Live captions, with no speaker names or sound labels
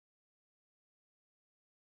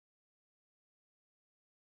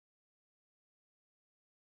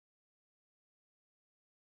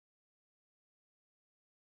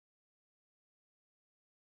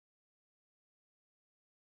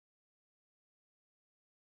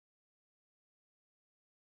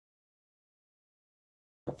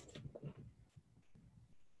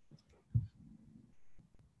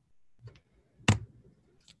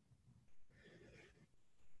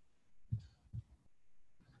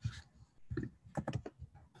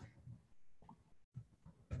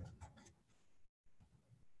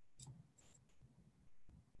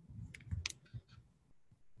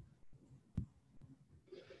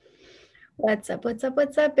What's up, what's up,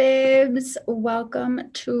 what's up, babes? Welcome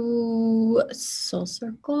to Soul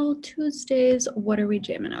Circle Tuesdays. What are we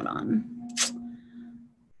jamming out on?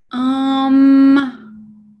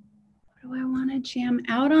 What do I want to jam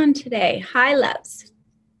out on today? Hi, loves.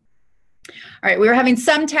 All right, we were having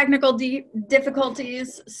some technical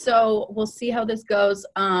difficulties, so we'll see how this goes.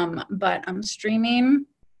 But I'm streaming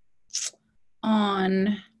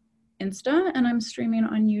on Insta and I'm streaming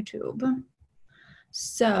on YouTube.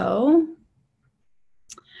 So,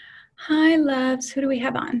 hi, loves. Who do we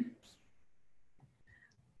have on?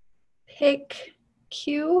 Pick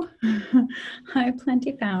Q. Hi,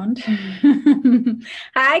 Plenty Found.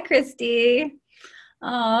 Hi, Christy.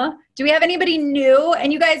 Do we have anybody new?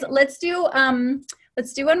 And you guys, let's do one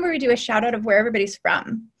where we do a shout out of where everybody's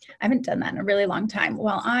from. I haven't done that in a really long time.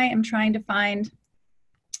 While I am trying to find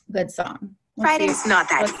a good song. Friday's not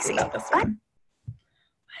that easy. About this one.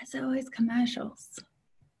 Why is it always commercials?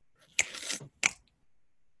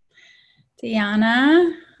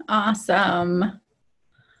 Deanna, awesome.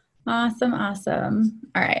 Awesome, awesome.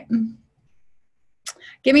 All right.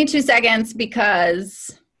 Give me 2 seconds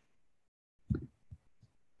because,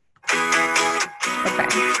 okay.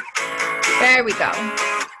 There we go.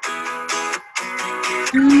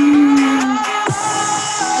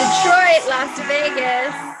 Detroit, Las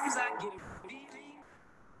Vegas.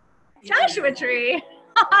 Joshua Tree.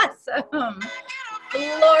 Awesome.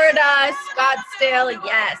 Florida, Scottsdale,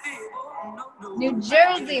 yes. New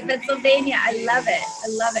Jersey, Pennsylvania, I love it. I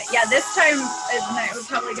love it. Yeah, this time of night we're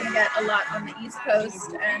probably going to get a lot on the East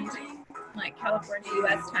Coast and like California,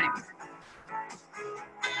 US time.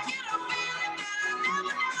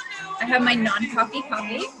 I have my non-coffee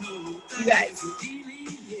coffee. You guys,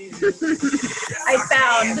 I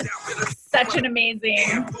found such an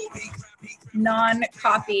amazing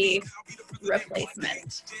non-coffee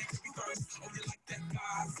replacement.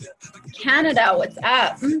 Canada, what's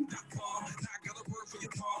up?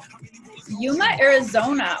 Yuma,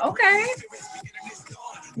 Arizona, okay.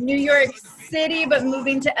 New York City, but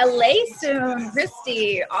moving to LA soon.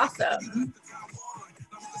 Christy, awesome.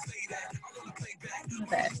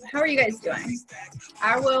 Okay. How are you guys doing?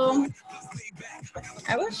 I will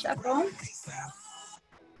shuffle.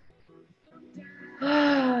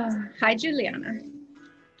 Hi, Juliana.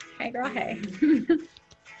 Hey, girl, hey.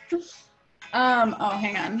 Oh,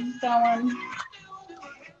 hang on. That one.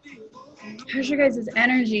 How's your guys'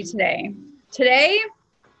 energy today? Today,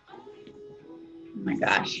 oh my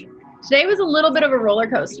gosh. Today was a little bit of a roller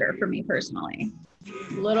coaster for me personally.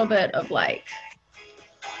 A little bit of like,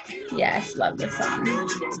 yes, love this song.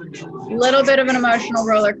 A little bit of an emotional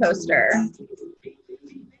roller coaster.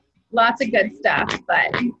 Lots of good stuff,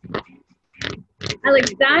 but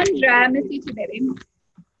Alexandra, miss you too, baby.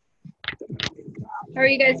 How are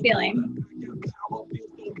you guys feeling?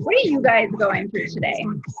 What are you guys going through today?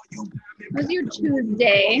 How's your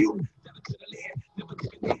Tuesday?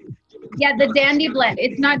 Yeah, the Dandy Blend.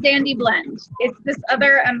 It's not Dandy Blend. It's this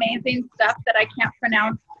other amazing stuff that I can't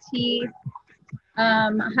pronounce. Tea.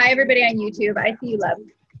 Hi, everybody on YouTube. I see you, love.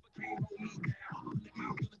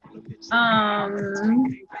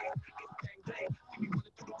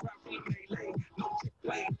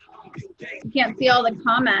 You can't see all the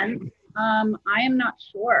comments. I am not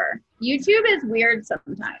sure. YouTube is weird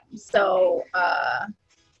sometimes, so I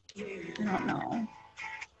don't know.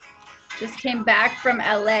 Just came back from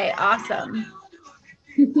LA. Awesome.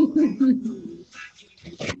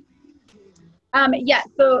 Yeah,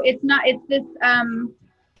 so it's not, it's this, how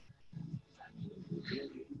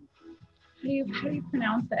do you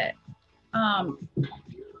pronounce it?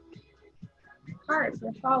 Cards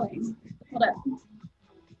are falling. Hold up.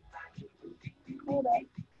 Hold up.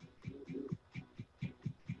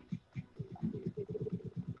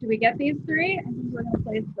 Do we get these 3? I think we're gonna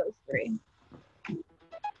place those 3.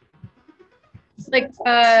 It's like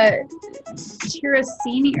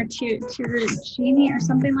Tiracini or Tiracini or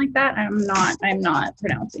something like that. I'm not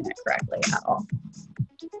pronouncing it correctly at all.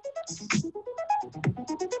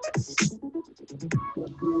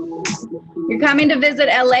 You're coming to visit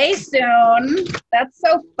LA soon. That's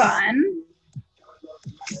so fun.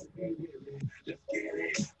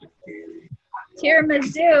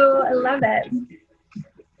 Tiramisu, I love it.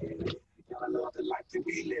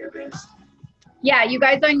 Yeah, you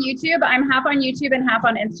guys on YouTube, I'm half on YouTube and half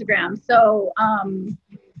on Instagram. So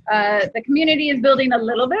The community is building a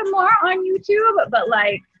little bit more on YouTube, but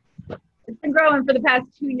like it's been growing for the past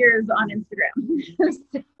 2 years on Instagram.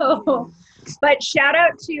 So, but shout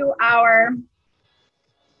out to our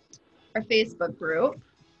Facebook group,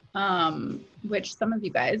 which some of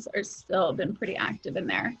you guys are still been pretty active in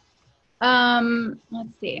there.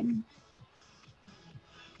 Let's see.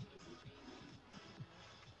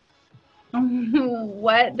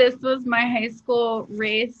 What? This was my high school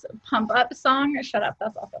race pump up song? Shut up.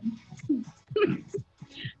 That's awesome.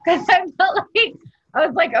 Because I felt like, I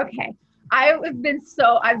was like, okay, I've been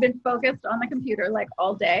focused on the computer like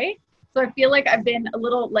all day. So I feel like I've been a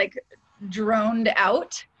little like droned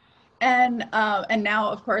out. And now,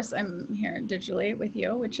 of course, I'm here digitally with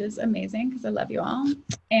you, which is amazing because I love you all.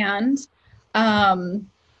 And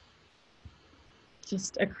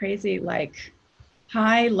just a crazy like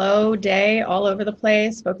high, low day all over the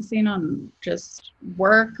place, focusing on just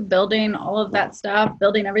work, building all of that stuff,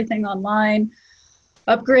 building everything online,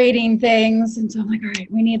 upgrading things. And so I'm like, all right,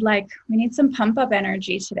 we need some pump up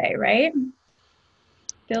energy today, right?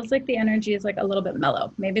 Feels like the energy is like a little bit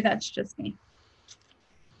mellow. Maybe that's just me.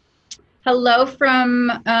 Hello from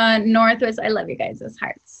Northwest. I love you guys as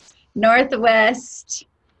hearts. Northwest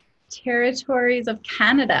Territories of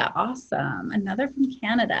Canada. Awesome. Another from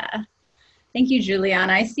Canada. Thank you,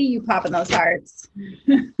 Juliana. I see you popping those hearts.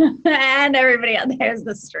 And everybody out there is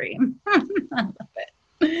the stream. I love it.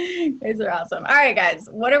 You guys are awesome. All right, guys.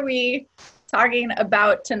 What are we talking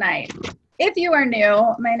about tonight? If you are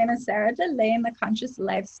new, my name is Sarah Delane, the Conscious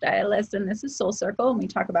Lifestylist, and this is Soul Circle, and we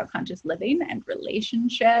talk about conscious living and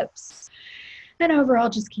relationships, and overall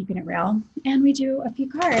just keeping it real. And we do a few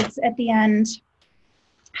cards at the end.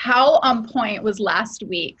 How on point was last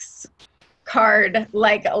week's card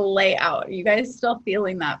like layout? Are you guys still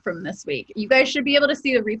feeling that from this week? You guys should be able to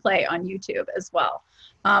see the replay on YouTube as well.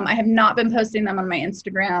 I have not been posting them on my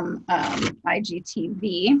Instagram,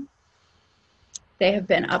 IGTV. They have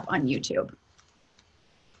been up on YouTube.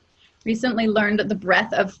 Recently learned the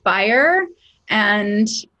breath of fire and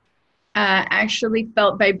actually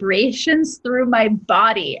felt vibrations through my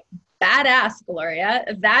body. Badass, Gloria.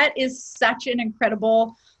 That is such an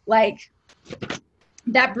incredible, like,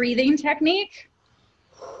 that breathing technique.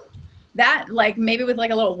 That, like, maybe with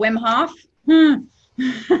like a little Wim Hof.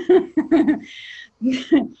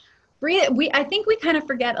 I think we kind of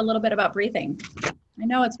forget a little bit about breathing. I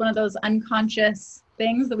know it's one of those unconscious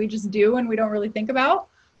things that we just do and we don't really think about,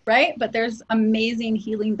 right? But there's amazing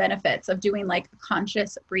healing benefits of doing like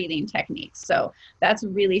conscious breathing techniques. So that's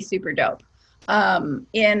really super dope.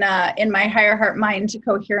 In my higher heart mind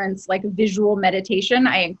coherence, like visual meditation,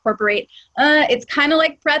 I incorporate, it's kind of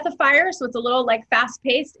like breath of fire. So it's a little like fast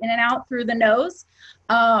paced in and out through the nose.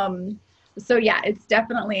 So yeah, it's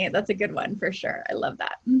definitely, that's a good one for sure. I love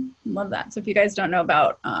that. Love that. So if you guys don't know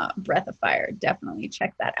about breath of fire, definitely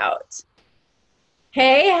check that out.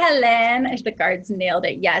 Hey, Helen, the cards nailed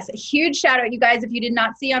it. Yes, a huge shout out, you guys. If you did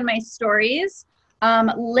not see on my stories,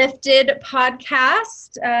 Lifted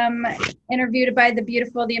podcast, interviewed by the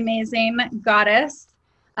beautiful, the amazing goddess,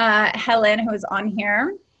 Helen, who is on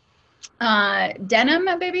here.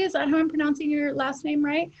 Denim, baby, is that how I'm pronouncing your last name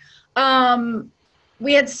right?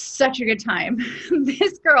 We had such a good time.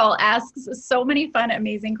 This girl asks so many fun,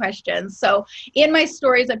 amazing questions. So in my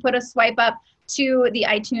stories, I put a swipe up to the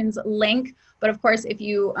iTunes link. But of course, if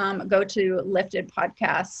you go to Lifted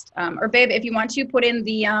podcast, or babe, if you want to put in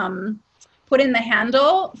the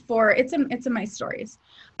handle for, it's in my stories.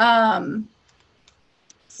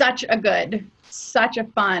 Such a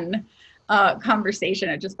fun conversation.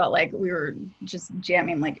 It just felt like we were just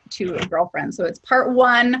jamming like two girlfriends. So it's part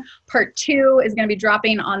 1. Part 2 is going to be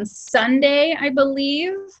dropping on Sunday, I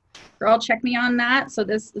believe. Girl, check me on that. So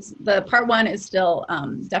the part 1 is still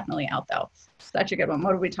definitely out though. Such a good one.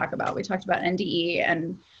 What did we talk about? We talked about NDE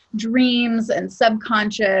and dreams and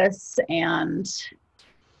subconscious and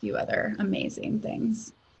a few other amazing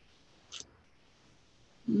things.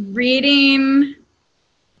 Reading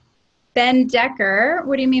Ben Decker.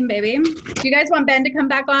 What do you mean, baby? Do you guys want Ben to come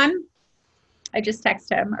back on? I just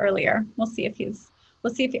texted him earlier. We'll see if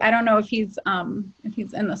I don't know if he's in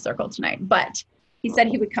the circle tonight, but he said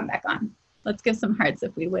he would come back on. Let's give some hearts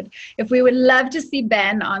if we would love to see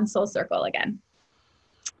Ben on Soul Circle again.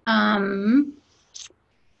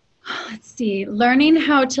 Let's see. Learning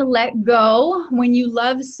how to let go when you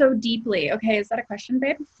love so deeply. Okay, is that a question,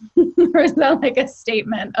 babe? Or is that like a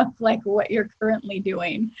statement of like what you're currently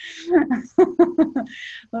doing?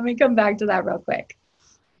 Let me come back to that real quick.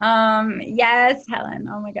 Yes, Helen.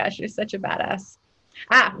 Oh my gosh, you're such a badass.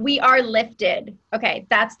 We are lifted. Okay,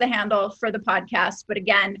 that's the handle for the podcast. But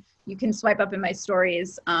again, you can swipe up in my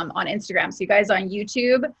stories on Instagram. So you guys on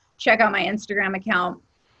YouTube, check out my Instagram account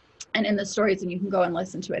and in the stories, and you can go and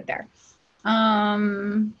listen to it there.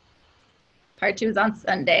 Part 2 is on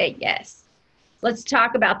Sunday. Yes. Let's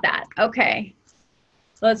talk about that. Okay.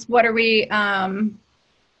 What's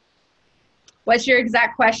your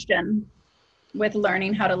exact question with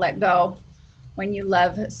learning how to let go when you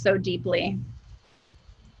love so deeply?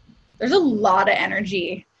 There's a lot of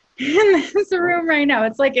energy in this room right now.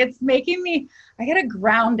 It's like, it's making me, I gotta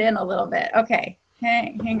ground in a little bit. Okay,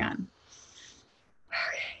 hang on.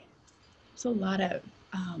 Okay, there's a lot of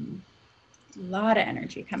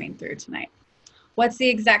energy coming through tonight. What's the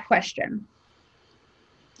exact question?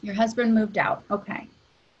 Your husband moved out. Okay.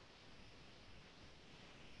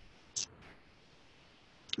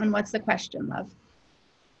 And what's the question, love?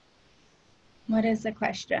 What is the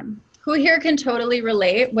question? Who here can totally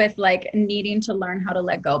relate with like needing to learn how to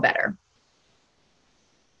let go better?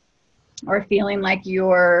 Or feeling like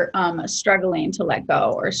you're struggling to let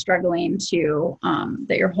go, or struggling to,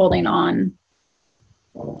 that you're holding on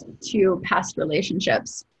to past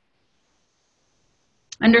relationships.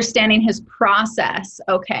 Understanding his process,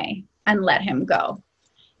 okay, and let him go.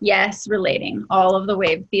 Yes, relating. All of the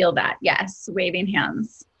wave, feel that. Yes, waving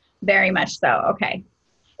hands. Very much so. Okay.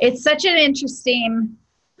 It's such an interesting...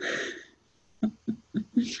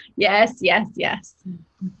 Yes.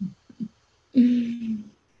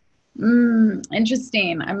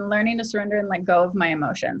 Interesting. I'm learning to surrender and let go of my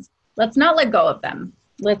emotions. Let's not let go of them.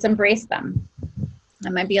 Let's embrace them.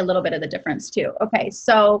 That might be a little bit of the difference too. Okay,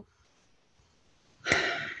 so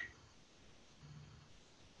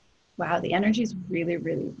wow, the energy is really,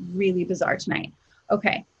 really, really bizarre tonight.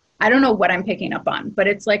 Okay, I don't know what I'm picking up on, but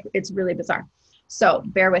it's like, it's really bizarre. So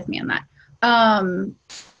bear with me on that.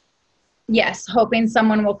 Yes, hoping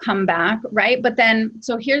someone will come back, right? But then,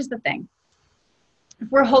 so here's the thing. If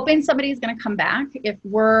we're hoping somebody's going to come back, if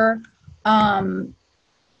we're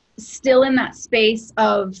still in that space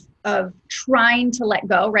of trying to let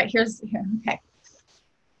go, right? Okay.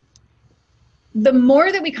 The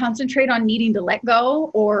more that we concentrate on needing to let go,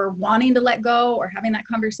 or wanting to let go, or having that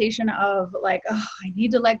conversation of like, oh, I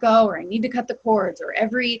need to let go, or I need to cut the cords, or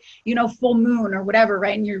every, full moon or whatever,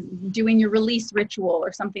 right? And you're doing your release ritual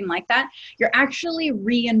or something like that, you're actually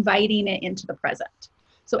re-inviting it into the present.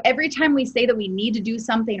 So every time we say that we need to do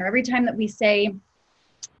something, or every time that we say,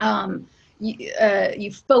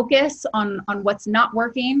 you focus on what's not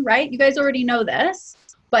working, right? You guys already know this.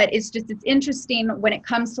 But it's interesting when it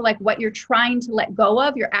comes to like what you're trying to let go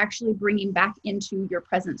of, you're actually bringing back into your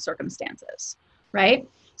present circumstances, right?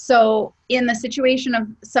 So in the situation of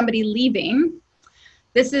somebody leaving,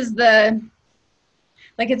 this is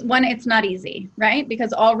it's not easy, right?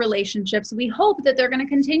 Because all relationships, we hope that they're going to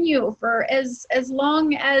continue for as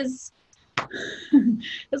long as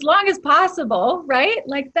possible, right?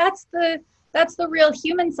 Like that's the real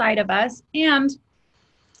human side of us, and it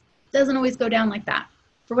doesn't always go down like that.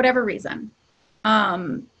 For whatever reason.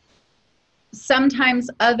 Sometimes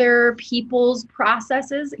other people's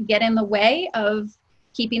processes get in the way of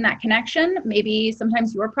keeping that connection. Maybe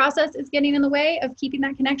sometimes your process is getting in the way of keeping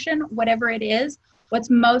that connection, whatever it is. What's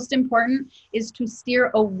most important is to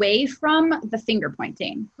steer away from the finger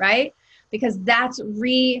pointing, right? Because that's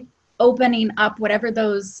reopening up whatever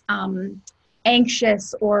those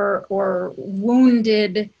anxious or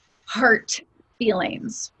wounded heart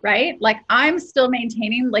feelings, right? Like I'm still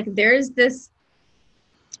maintaining, like there's this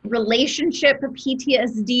relationship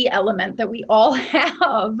PTSD element that we all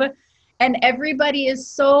have, and everybody is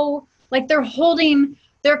so like they're holding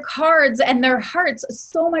their cards and their hearts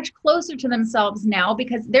so much closer to themselves now,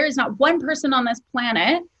 because there is not one person on this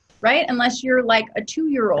planet, right? Unless you're like a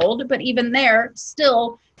 2-year-old, but even they're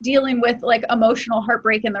still dealing with like emotional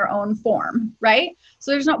heartbreak in their own form, right? So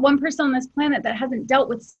there's not one person on this planet that hasn't dealt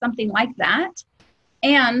with something like that.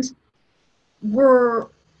 And we're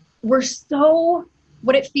so,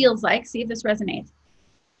 what it feels like, see if this resonates,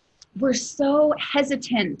 we're so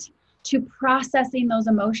hesitant to processing those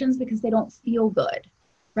emotions because they don't feel good,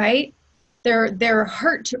 right? They're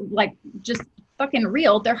hurt, like just fucking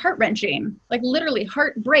real. They're heart-wrenching, like literally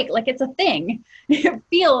heartbreak, like it's a thing. It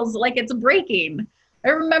feels like it's breaking. I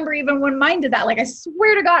remember even when mine did that, like I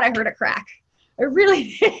swear to God, I heard a crack. I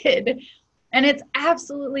really did. And it's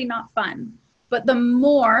absolutely not fun. But the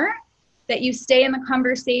more that you stay in the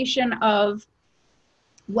conversation of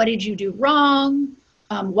what did you do wrong,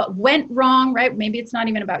 what went wrong, right? Maybe it's not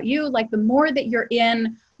even about you. Like the more that you're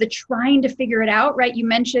in the trying to figure it out, right? You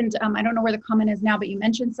mentioned, I don't know where the comment is now, but you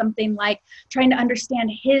mentioned something like trying to understand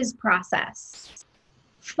his process.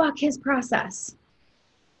 Fuck his process.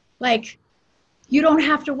 Like, you don't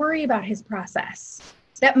have to worry about his process.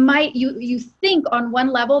 That might, you think on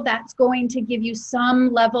one level that's going to give you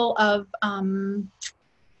some level of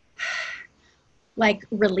like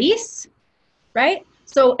release, right?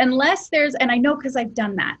 So unless there's, and I know because I've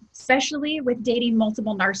done that, especially with dating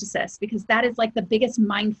multiple narcissists, because that is like the biggest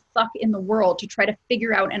mind fuck in the world to try to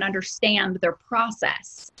figure out and understand their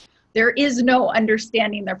process. There is no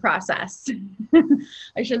understanding their process.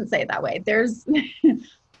 I shouldn't say it that way. There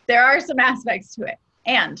are some aspects to it.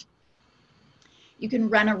 And you can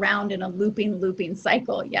run around in a looping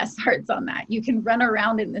cycle. Yes, hearts on that. You can run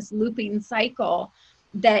around in this looping cycle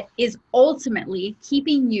that is ultimately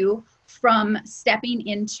keeping you from stepping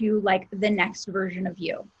into like the next version of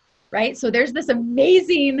you, right? So there's this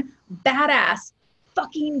amazing, badass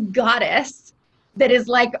fucking goddess that is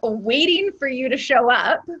like waiting for you to show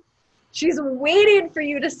up. She's waiting for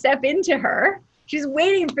you to step into her. She's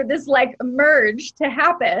waiting for this like merge to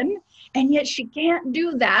happen. And yet she can't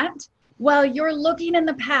do that while you're looking in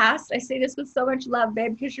the past. I say this with so much love,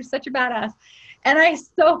 babe, because you're such a badass. And I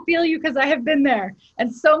so feel you because I have been there.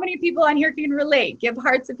 And so many people on here can relate. Give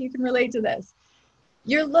hearts if you can relate to this.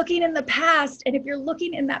 You're looking in the past. And if you're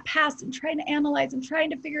looking in that past and trying to analyze and trying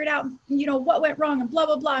to figure it out, you know, what went wrong and blah,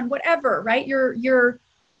 blah, blah, and whatever, right? You're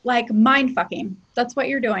like mind fucking. That's what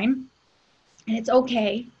you're doing. And it's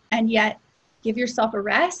okay. And yet give yourself a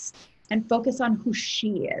rest and focus on who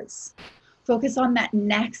she is. Focus on that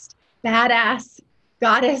next badass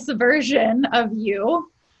goddess version of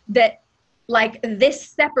you that like this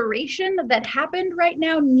separation that happened right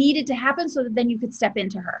now needed to happen so that then you could step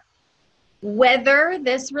into her. Whether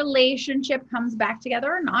this relationship comes back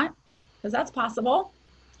together or not, because that's possible.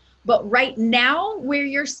 But right now, where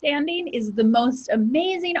you're standing is the most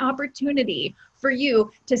amazing opportunity for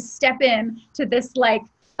you to step in to this like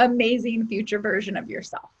amazing future version of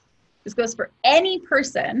yourself. This goes for any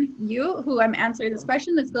person, you who I'm answering this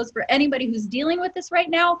question, this goes for anybody who's dealing with this right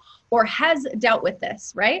now or has dealt with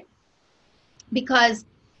this, right? Because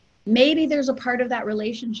maybe there's a part of that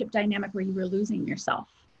relationship dynamic where you were losing yourself.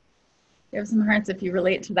 You have some hearts if you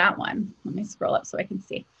relate to that one. Let me scroll up so I can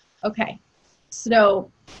see. Okay, so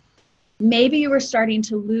maybe you were starting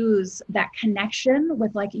to lose that connection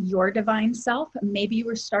with like your divine self. Maybe you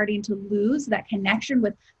were starting to lose that connection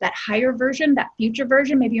with that higher version, that future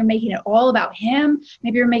version. Maybe you're making it all about him.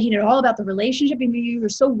 Maybe you're making it all about the relationship. Maybe you were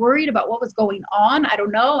so worried about what was going on. I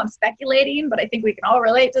don't know. I'm speculating, but I think we can all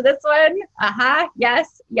relate to this one.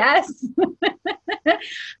 Yes, yes.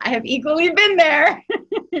 I have equally been there.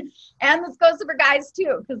 And this goes for guys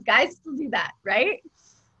too, because guys still do that, right?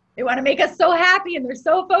 They want to make us so happy and they're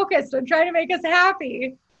so focused on trying to make us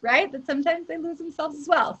happy, right? That sometimes they lose themselves as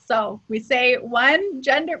well. So we say one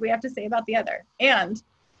gender, we have to say about the other. And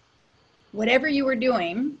whatever you were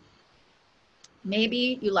doing,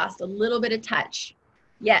 maybe you lost a little bit of touch.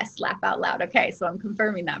 Yes, laugh out loud. Okay, so I'm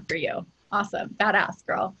confirming that for you. Awesome, badass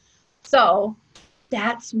girl. So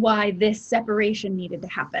that's why this separation needed to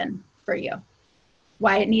happen for you.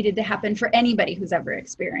 Why it needed to happen for anybody who's ever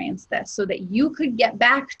experienced this, so that you could get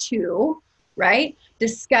back to, right,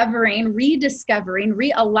 discovering, rediscovering,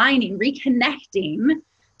 realigning, reconnecting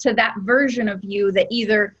to that version of you that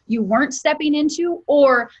either you weren't stepping into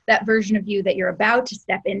or that version of you that you're about to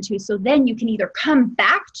step into. So then you can either come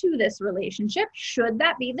back to this relationship, should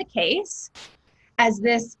that be the case, as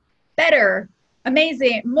this better,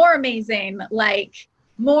 amazing, like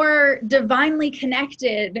more divinely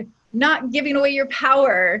connected, not giving away your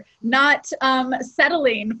power, not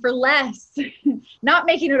settling for less, not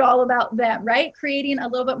making it all about them, right? Creating a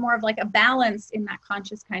little bit more of like a balance in that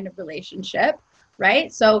conscious kind of relationship,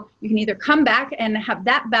 right? So you can either come back and have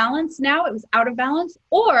that balance now, it was out of balance,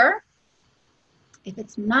 or if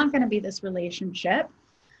it's not going to be this relationship,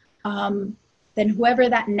 then whoever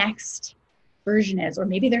that next version is, or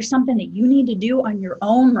maybe there's something that you need to do on your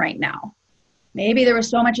own right now. Maybe there was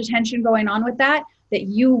so much attention going on with that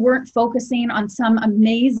you weren't focusing on some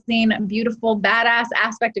amazing, beautiful, badass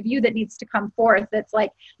aspect of you that needs to come forth. That's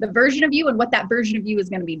like the version of you and what that version of you is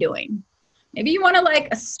going to be doing. Maybe you want to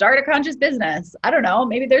like start a conscious business. I don't know.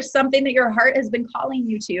 Maybe there's something that your heart has been calling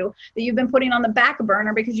you to that you've been putting on the back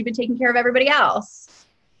burner because you've been taking care of everybody else.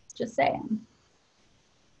 Just saying.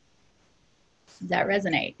 Does that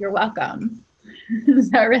resonate? You're welcome. Does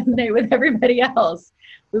that resonate with everybody else?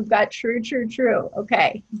 We've got true.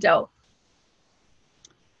 Okay, dope.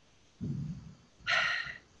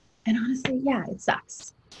 And honestly, yeah, it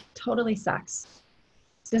sucks. Totally sucks.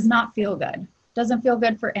 Does not feel good. Doesn't feel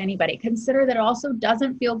good for anybody. Consider that it also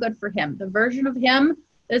doesn't feel good for him. The version of him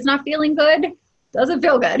that is not feeling good doesn't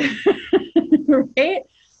feel good, right?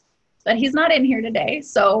 But he's not in here today,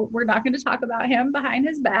 so we're not going to talk about him behind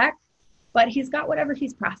his back, but he's got whatever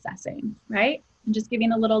he's processing, right? And just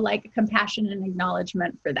giving a little like compassion and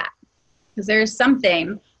acknowledgement for that. Because there's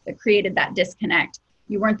something that created that disconnect.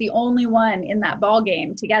 You weren't the only one in that ball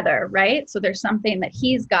game together, right? So there's something that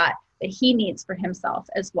he's got that he needs for himself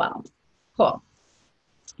as well. Cool.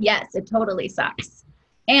 Yes, it totally sucks.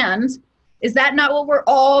 And is that not what we're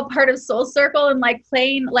all part of Soul Circle and like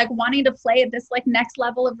playing, like wanting to play at this like next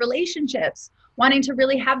level of relationships, wanting to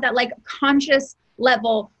really have that like conscious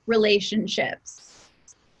level relationships?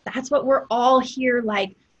 That's what we're all here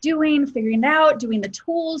like doing, figuring out, doing the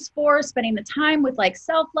tools for, spending the time with like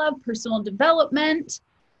self-love, personal development,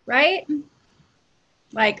 right?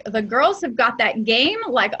 Like the girls have got that game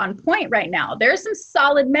like on point right now. There's some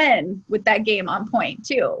solid men with that game on point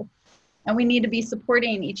too. And we need to be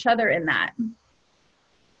supporting each other in that.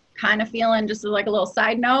 Kind of feeling, just like a little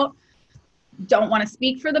side note, don't want to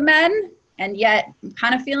speak for the men, and yet I'm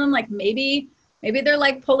kind of feeling like maybe they're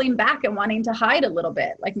like pulling back and wanting to hide a little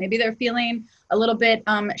bit. Like maybe they're feeling a little bit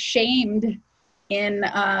shamed in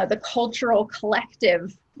the cultural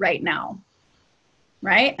collective right now,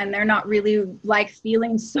 right? And they're not really like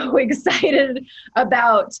feeling so excited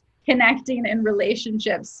about connecting in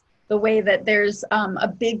relationships the way that there's a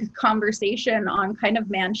big conversation on kind of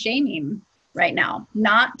man shaming right now.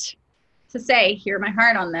 Not to say, hear my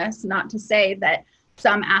heart on this, not to say that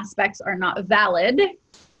some aspects are not valid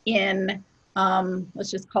in,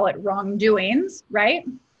 let's just call it wrongdoings, right?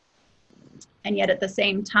 And yet at the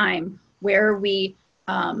same time, where are we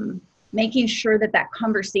making sure that that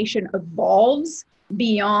conversation evolves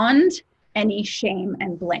beyond any shame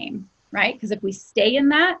and blame, right? Because if we stay in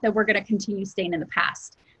that, then we're going to continue staying in the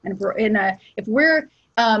past. And if we're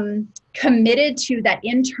committed to that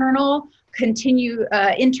internal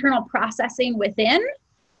processing within,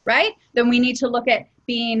 right? Then we need to look at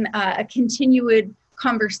being a continued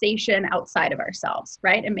conversation outside of ourselves,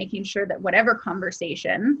 right? And making sure that whatever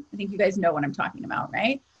conversation, I think you guys know what I'm talking about,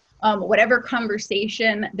 right? Whatever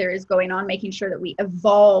conversation there is going on, making sure that we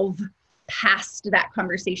evolve past that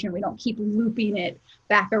conversation. We don't keep looping it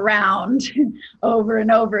back around over and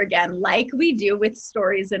over again, like we do with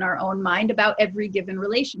stories in our own mind about every given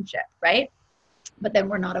relationship, right? But then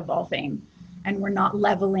we're not evolving and we're not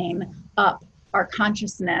leveling up our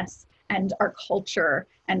consciousness and our culture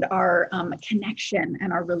and our connection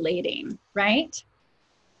and our relating, right?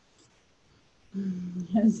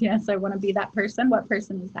 Yes, I want to be that person. What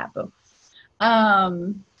person is that, Boo?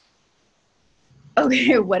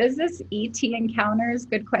 Okay, what is this? ET encounters?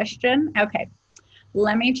 Good question. Okay,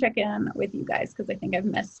 let me check in with you guys because I think I've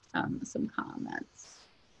missed some comments.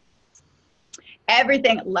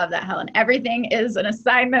 Everything, love that, Helen. Everything is an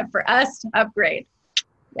assignment for us to upgrade.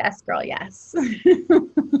 Yes, girl, yes.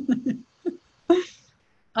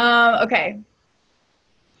 Okay.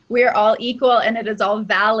 We are all equal and it is all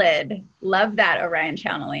valid. Love that, Orion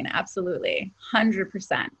channeling. Absolutely.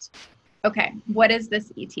 100%. Okay. What is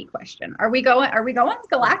this ET question? Are we going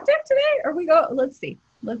galactic today? Let's see.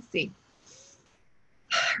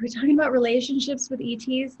 Are we talking about relationships with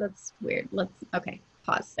ETs? That's weird. Okay.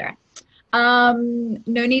 Pause, Sarah.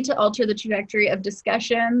 No need to alter the trajectory of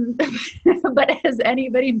discussion, but has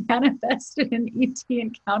anybody manifested an ET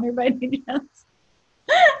encounter by any chance?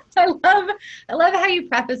 I love how you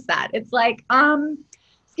preface that. It's like,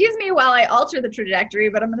 excuse me while I alter the trajectory,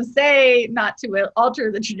 but I'm going to say not to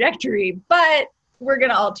alter the trajectory, but we're going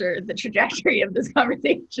to alter the trajectory of this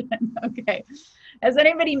conversation. Okay. Has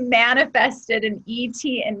anybody manifested an ET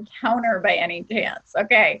encounter by any chance?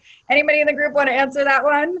 Okay. Anybody in the group want to answer that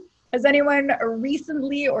one? Has anyone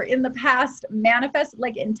recently or in the past manifested,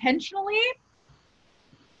 like intentionally?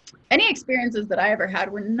 Any experiences that I ever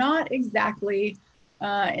had were not exactly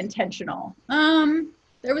intentional.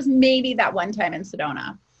 There was maybe that one time in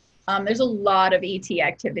Sedona. There's a lot of ET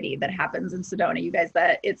activity that happens in Sedona. You guys,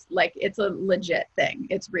 that it's a legit thing.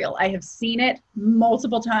 It's real. I have seen it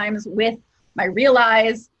multiple times with my real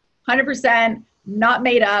eyes, 100% not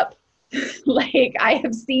made up. Like I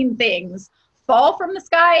have seen things fall from the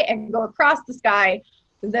sky and go across the sky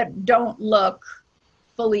that don't look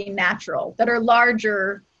fully natural, that are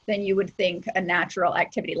larger than you would think a natural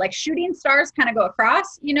activity. Like shooting stars kind of go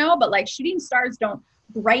across, but like shooting stars don't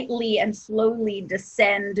brightly and slowly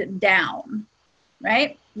descend down,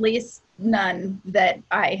 right? At least none that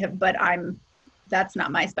I have, but that's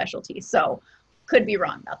not my specialty. So could be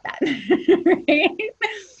wrong about that.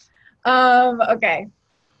 Right? Okay.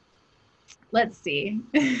 Let's see.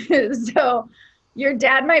 So your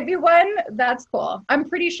dad might be one. That's cool. I'm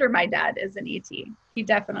pretty sure my dad is an ET. He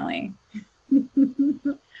definitely.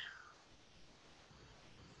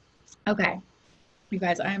 Okay. You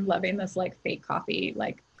guys, I am loving this like fake coffee,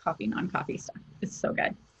 like coffee, non-coffee stuff. It's so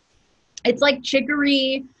good. It's like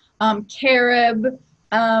chicory, carob,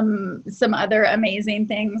 some other amazing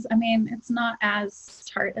things. I mean, it's not as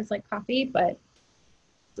tart as like coffee, but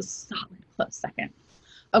it's a solid close second.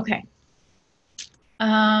 Okay.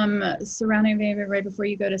 Surrounding behavior right before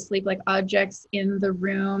you go to sleep, like objects in the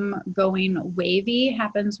room going wavy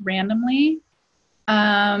happens randomly.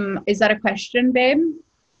 Is that a question, babe?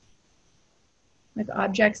 Like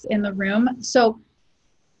objects in the room. So,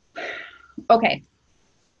 okay.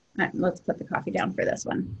 All right, let's put the coffee down for this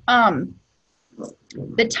one.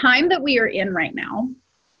 The time that we are in right now,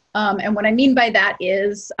 and what I mean by that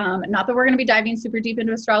is, not that we're going to be diving super deep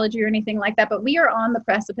into astrology or anything like that, but we are on the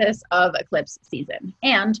precipice of eclipse season.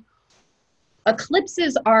 And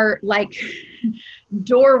eclipses are like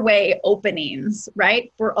doorway openings,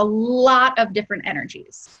 right? For a lot of different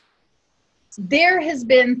energies. There has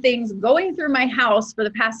been things going through my house for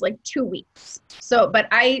the past like 2 weeks. So, but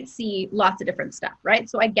I see lots of different stuff, right?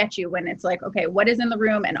 So I get you when it's like, okay, what is in the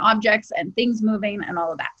room and objects and things moving and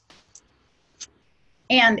all of that.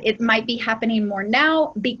 And it might be happening more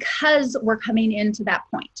now because we're coming into that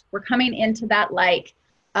point. We're coming into that like,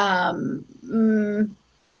 I don't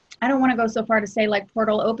want to go so far to say like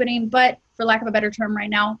portal opening, but for lack of a better term right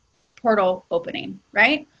now, portal opening,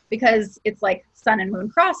 right? Because it's like sun and moon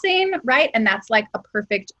crossing, right? And that's like a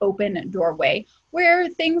perfect open doorway where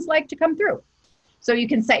things like to come through. So you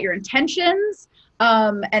can set your intentions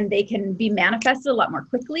and they can be manifested a lot more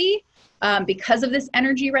quickly because of this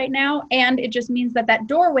energy right now. And it just means that that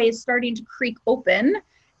doorway is starting to creak open.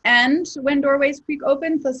 And when doorways creak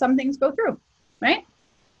open, so some things go through, right?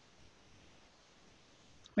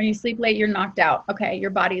 When you sleep late, you're knocked out. Okay, your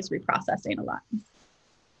body is reprocessing a lot.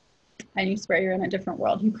 And you swear you're in a different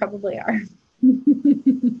world. You probably are.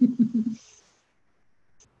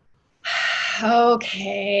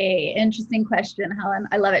 Okay, interesting question, Helen.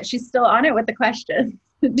 I love it. She's still on it with the question.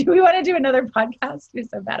 Do we want to do another podcast? You're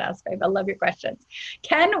so badass, babe. I love your questions.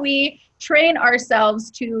 Can we train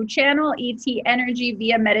ourselves to channel ET energy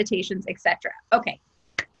via meditations, etc.? Okay.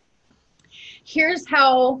 Here's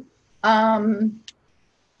how,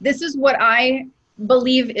 this is what I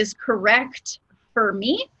believe is correct for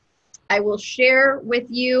me. I will share with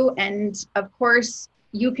you, and of course,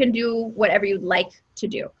 you can do whatever you'd like to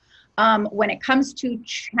do. When it comes to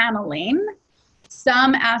channeling,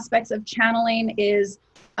 some aspects of channeling is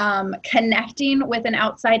connecting with an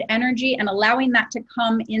outside energy and allowing that to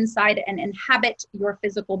come inside and inhabit your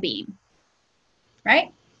physical being,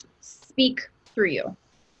 right? Speak through you.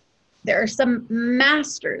 There are some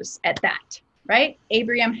masters at that, right?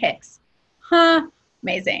 Abraham Hicks,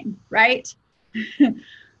 amazing, right?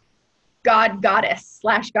 God goddess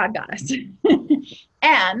 / God goddess.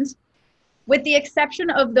 And with the exception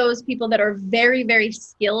of those people that are very, very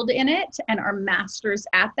skilled in it and are masters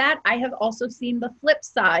at that, I have also seen the flip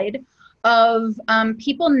side of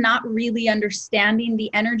people not really understanding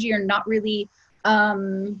the energy or not really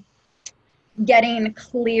getting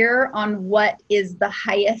clear on what is the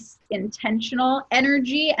highest intentional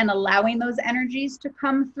energy and allowing those energies to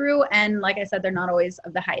come through. And like I said, they're not always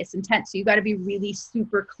of the highest intent. So you got to be really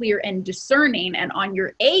super clear and discerning and on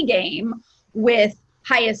your A game with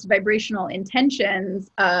highest vibrational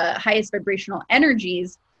intentions, highest vibrational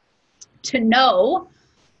energies to know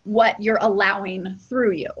what you're allowing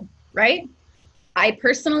through you, right? I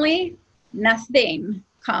personally, nothing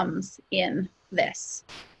comes in this.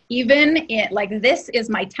 Even in, like, this is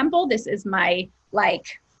my temple, this is my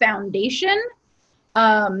like foundation.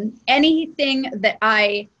 Anything that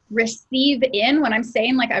I receive in, when I'm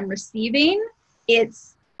saying like I'm receiving,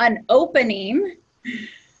 it's an opening,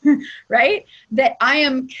 right? That I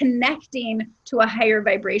am connecting to a higher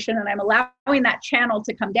vibration and I'm allowing that channel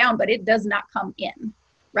to come down, but it does not come in,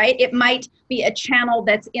 right? It might be a channel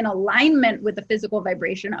that's in alignment with the physical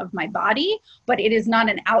vibration of my body, but it is not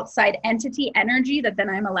an outside entity energy that then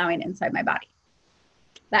I'm allowing inside my body.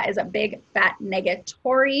 That is a big fat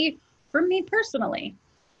negatory for me personally,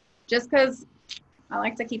 just because I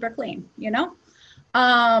like to keep her clean, you know?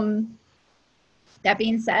 That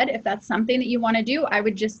being said, if that's something that you want to do, I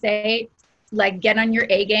would just say, like, get on your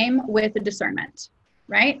A game with the discernment,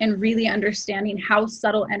 right? And really understanding how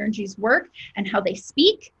subtle energies work and how they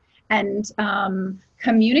speak and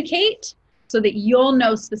communicate so that you'll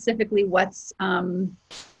know specifically what's,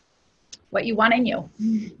 what you want in you.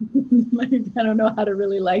 Like, I don't know how to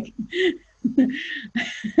really like, I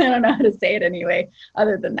don't know how to say it anyway,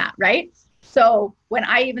 other than that, right? So when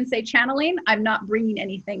I even say channeling, I'm not bringing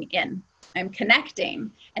anything in. I'm connecting.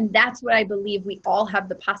 And that's what I believe we all have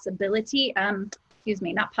the possibility. excuse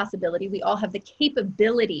me, not possibility. We all have the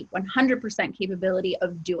capability, 100% capability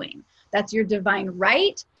of doing. That's your divine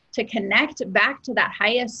right to connect back to that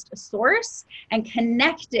highest source and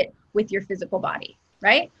connect it with your physical body,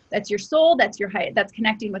 right? That's your soul. That's your that's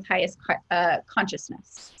connecting with highest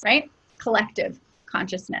consciousness, right? Collective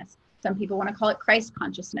consciousness. Some people want to call it Christ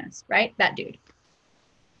consciousness, right? That dude.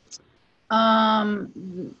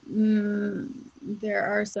 There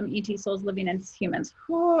are some ET souls living as humans.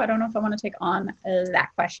 Oh, I don't know if I want to take on that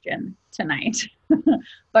question tonight,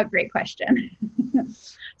 but great question.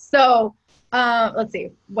 So let's see,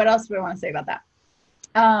 what else do I want to say about that?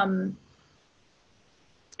 I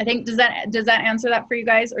think, does that answer that for you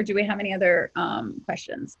guys, or do we have any other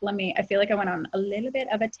questions? I feel like I went on a little bit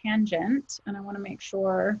of a tangent, and I want to make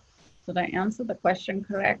sure that I answer the question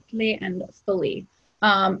correctly and fully.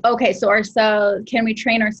 Okay, so can we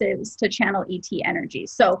train ourselves to channel ET energy?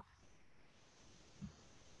 So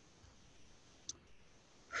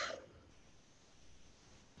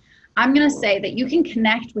I'm going to say that you can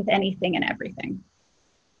connect with anything and everything.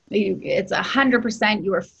 It's 100%,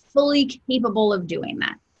 you are fully capable of doing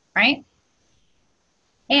that, right?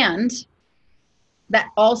 And that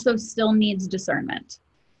also still needs discernment,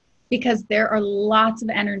 because there are lots of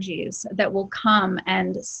energies that will come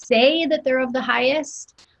and say that they're of the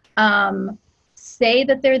highest, say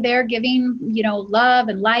that they're there giving, love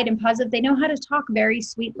and light and positive. They know how to talk very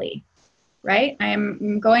sweetly, right?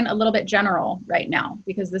 I'm going a little bit general right now,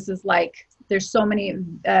 because this is like, there's so many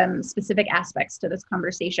specific aspects to this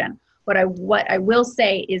conversation. What I will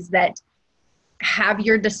say is that have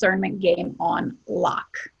your discernment game on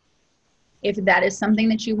lock, if that is something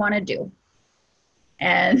that you want to do.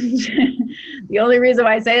 And the only reason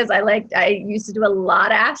why I say is I used to do a lot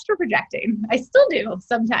of astral projecting. I still do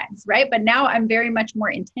sometimes, right? But now I'm very much more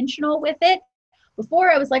intentional with it.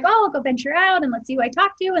 Before I was like, oh, I'll go venture out and let's see who I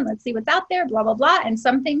talk to and let's see what's out there, blah, blah, blah. And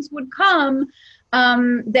some things would come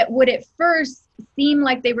that would at first seem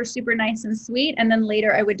like they were super nice and sweet. And then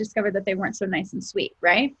later I would discover that they weren't so nice and sweet,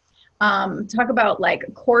 right? Talk about like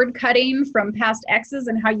cord cutting from past exes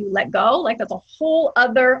and how you let go. Like that's a whole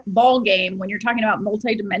other ball game when you're talking about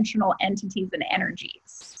multidimensional entities and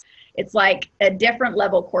energies. It's like a different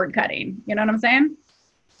level cord cutting. You know what I'm saying?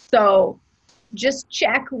 So just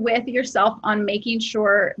check with yourself on making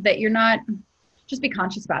sure that you're not, just be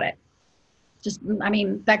conscious about it.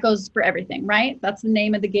 That goes for everything, right? That's the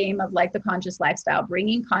name of the game of like the conscious lifestyle,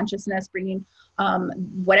 bringing consciousness, bringing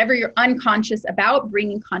whatever you're unconscious about,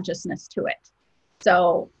 bringing consciousness to it.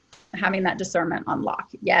 So having that discernment on lock.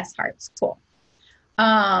 Yes, hearts, cool.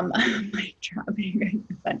 Mic dropping,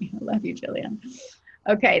 funny. I love you, Jillian.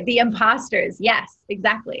 Okay, the imposters. Yes,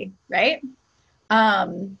 exactly, right?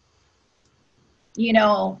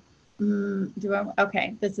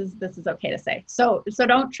 Okay, this is okay to say. So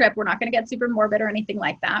don't trip. We're not going to get super morbid or anything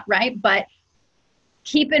like that, right? But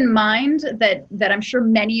keep in mind that I'm sure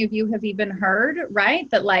many of you have even heard, right?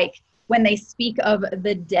 That like when they speak of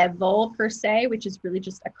the devil per se, which is really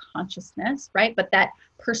just a consciousness, right? But that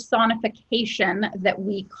personification that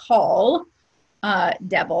we call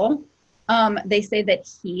devil, they say that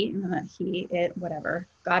whatever.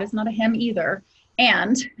 God is not a him either.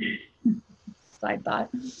 And side thought,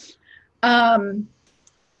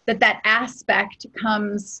 that aspect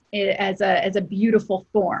comes as a beautiful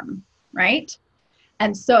form, right?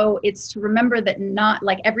 And so it's to remember that not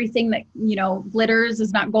like everything that, glitters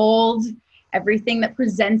is not gold. Everything that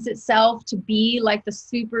presents itself to be like the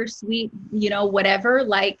super sweet, whatever,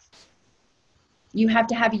 like you have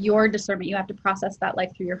to have your discernment. You have to process that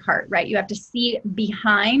like through your heart, right? You have to see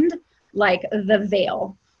behind like the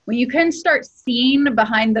veil. When you can start seeing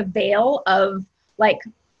behind the veil of like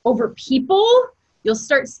over people, you'll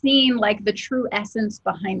start seeing like the true essence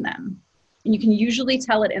behind them. And you can usually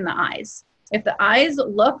tell it in the eyes. If the eyes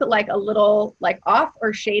look like a little like off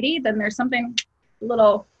or shady, then there's something a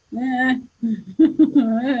little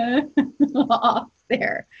off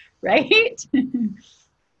there, right?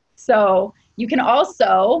 So you can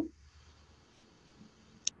also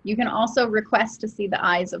request to see the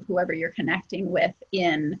eyes of whoever you're connecting with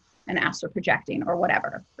in an astral projecting or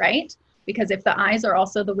whatever, right? Because if the eyes are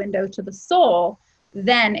also the window to the soul,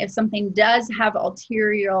 then if something does have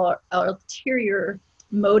ulterior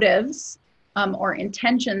motives or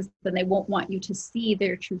intentions, then they won't want you to see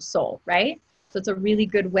their true soul, right? So it's a really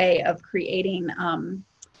good way of creating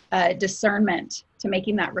discernment to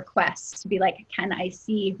making that request to be like, can I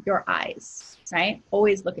see your eyes, right?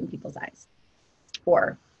 Always look in people's eyes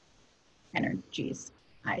or energies'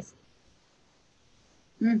 eyes.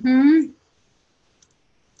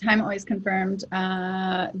 Time always confirmed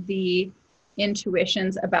the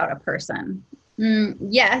intuitions about a person.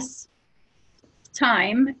 Yes.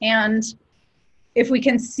 time, and if we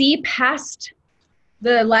can see past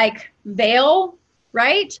the like veil,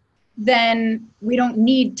 right, then we don't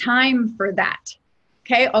need time for that.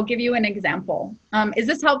 Okay, I'll give you an example. Is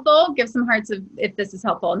this helpful? Give some hearts if this is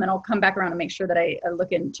helpful, and then I'll come back around and make sure that I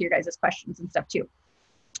look into your guys' questions and stuff too.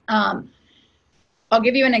 I'll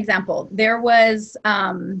give you an example. There was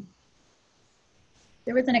an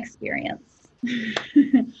experience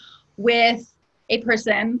with a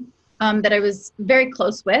person that I was very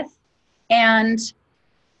close with, and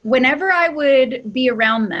whenever I would be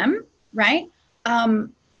around them, right,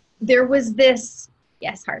 there was this,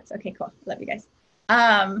 yes, hearts. Okay, cool. Love you guys.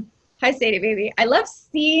 Hi, Sadie, baby. I love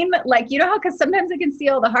seeing, like, you know how, because sometimes I can see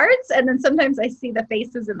all the hearts, and then sometimes I see the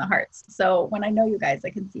faces in the hearts. So when I know you guys, I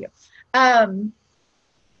can see you. I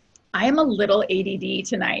am a little ADD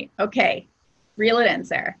tonight. Okay, reel it in,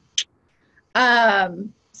 Sarah.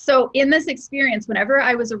 So in this experience, whenever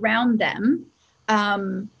I was around them,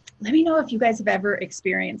 let me know if you guys have ever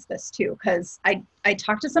experienced this too, because I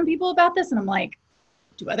talked to some people about this and I'm like,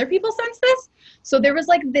 do other people sense this? So there was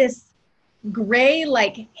like this gray,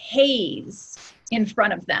 like haze in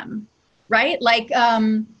front of them, right? Like,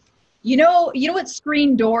 you know what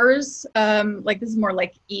screen doors, like this is more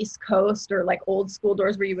like East Coast or like old school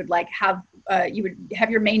doors where you would like have, you would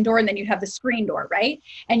have your main door and then you'd have the screen door, right?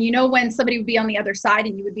 And you know when somebody would be on the other side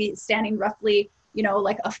and you would be standing roughly, you know,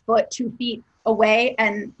 like a foot, 2 feet away,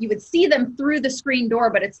 and you would see them through the screen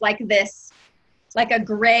door, but it's like this, like a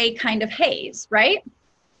gray kind of haze, right?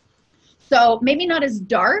 So maybe not as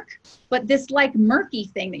dark, but this like murky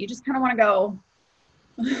thing that you just kind of want to go,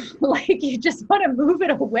 like you just want to move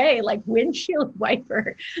it away, like windshield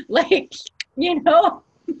wiper, like, you know,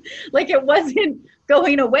 like it wasn't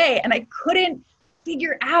going away. And I couldn't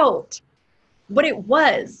figure out what it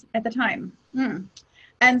was at the time.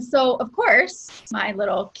 And so, of course, my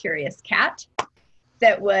little curious cat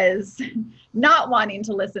that was not wanting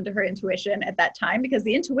to listen to her intuition at that time, because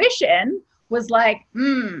the intuition was like,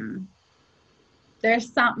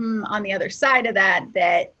 there's something on the other side of that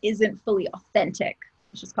that isn't fully authentic.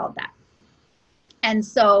 It's just called that. And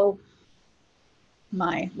so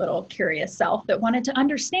my little curious self that wanted to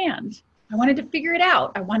understand, I wanted to figure it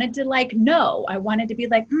out. I wanted to like know. I wanted to be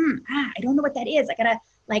like, I don't know what that is. I gotta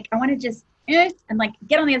like, I want to just and like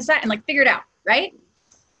get on the other side and like figure it out, right?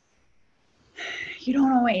 You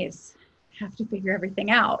don't always have to figure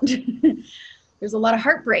everything out. There's a lot of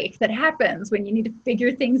heartbreak that happens when you need to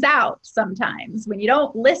figure things out sometimes, when you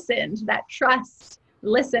don't listen to that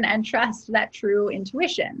listen and trust that true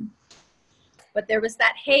intuition. But there was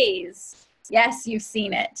that haze. Yes, you've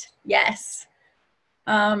seen it. Yes.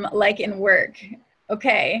 Like in work.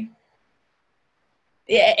 Okay.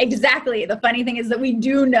 Yeah, exactly. The funny thing is that we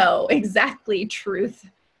do know exactly truth,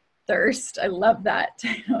 thirst. I love that.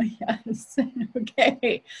 Oh, yes.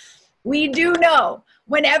 Okay. We do know.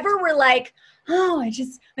 Whenever we're like, oh, I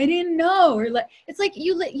didn't know. Or like, it's like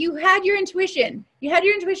you had your intuition. You had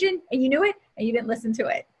your intuition and you knew it and you didn't listen to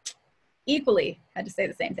it. Equally, I had to say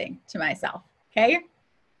the same thing to myself. Okay.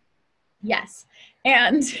 Yes.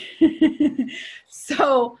 And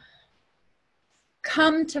so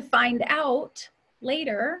come to find out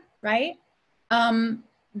later, right?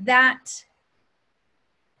 That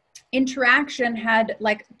interaction had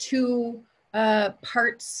like two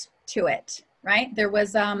parts to it, right? There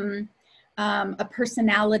was a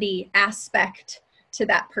personality aspect to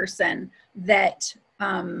that person that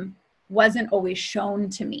wasn't always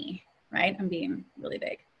shown to me, right? I'm being really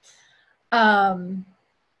vague.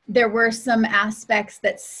 There were some aspects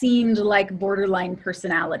that seemed like borderline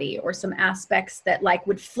personality, or some aspects that like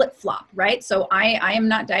would flip-flop, right? So I am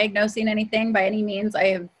not diagnosing anything by any means. I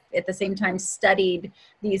have at the same time studied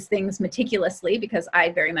these things meticulously because I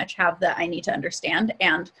very much have the I need to understand.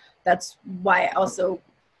 And that's why I also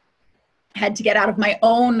had to get out of my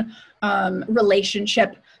own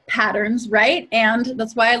relationship patterns, right? And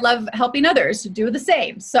that's why I love helping others to do the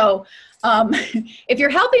same. So if you're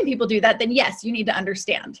helping people do that, then yes, you need to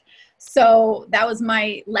understand. So that was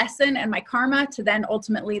my lesson and my karma to then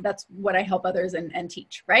ultimately that's what I help others and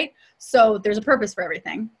teach, right? So there's a purpose for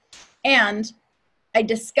everything. And I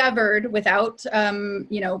discovered without,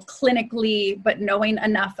 clinically, but knowing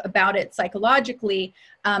enough about it psychologically,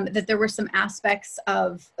 that there were some aspects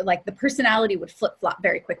of like the personality would flip-flop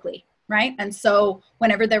very quickly, right? And so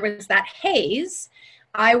whenever there was that haze,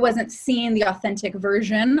 I wasn't seeing the authentic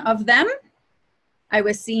version of them. I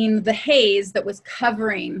was seeing the haze that was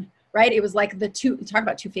covering, right? It was like talk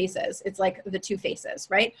about two faces. It's like the two faces,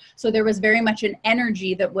 right? So there was very much an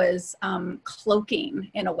energy that was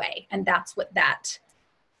cloaking in a way. And that's what that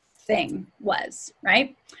thing was,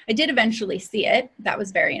 right? I did eventually see it. That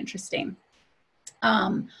was very interesting.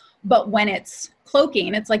 But when it's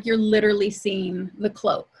cloaking, it's like you're literally seeing the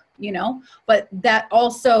cloak, you know, but that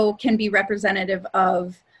also can be representative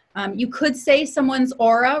of, you could say someone's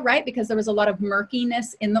aura, right? Because there was a lot of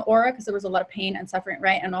murkiness in the aura because there was a lot of pain and suffering,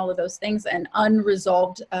 right? And all of those things and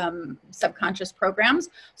unresolved subconscious programs.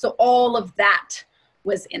 So all of that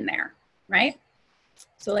was in there, right?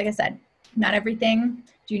 So like I said, not everything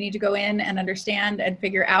do you need to go in and understand and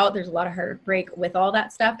figure out. There's a lot of heartbreak with all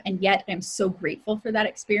that stuff. And yet I'm so grateful for that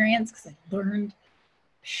experience because I learned a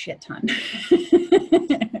shit ton.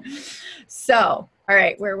 So, all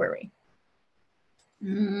right, where were we?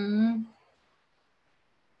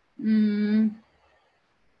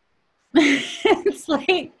 It's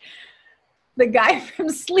like the guy from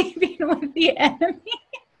Sleeping with the Enemy.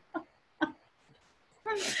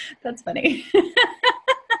 That's funny.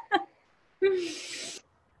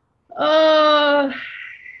 Oh,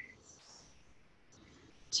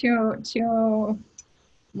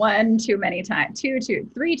 one too many times.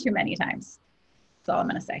 Three too many times. That's all I'm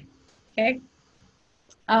gonna say. Okay.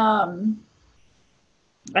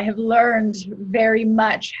 I have learned very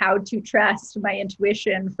much how to trust my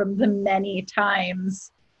intuition from the many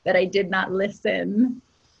times that I did not listen,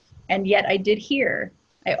 and yet I did hear.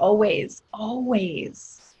 I always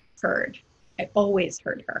heard. I always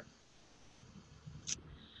heard her.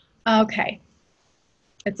 Okay.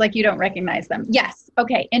 It's like you don't recognize them. Yes.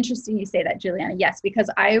 Okay. Interesting you say that, Juliana. Yes, because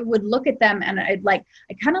I would look at them and I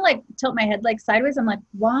kind of like tilt my head like sideways. I'm like,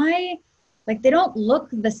 why? Like they don't look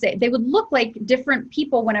the same. They would look like different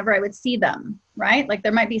people whenever I would see them, right? Like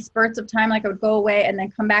there might be spurts of time, like I would go away and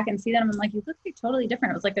then come back and see them. And I'm like, you look like totally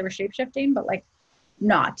different. It was like they were shape-shifting, but like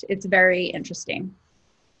not. It's very interesting.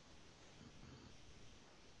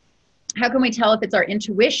 How can we tell if it's our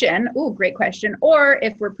intuition? Ooh, great question. Or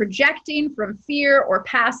if we're projecting from fear or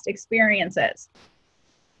past experiences.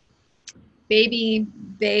 Baby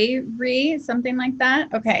Bayri, something like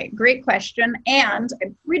that. Okay, great question. And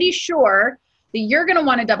I'm pretty sure that you're going to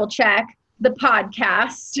want to double check the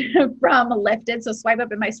podcast from Lifted. So swipe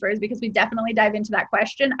up in my stories because we definitely dive into that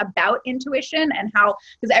question about intuition and how,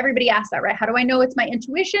 because everybody asks that, right? How do I know it's my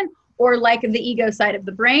intuition or like the ego side of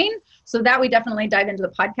the brain? So that we definitely dive into the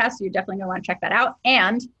podcast. So you're definitely going to want to check that out.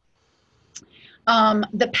 And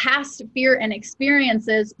the past fear and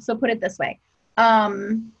experiences. So put it this way.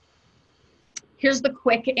 Here's the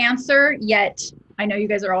quick answer, yet I know you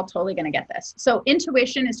guys are all totally going to get this. So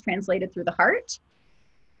intuition is translated through the heart.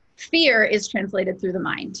 Fear is translated through the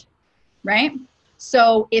mind, right?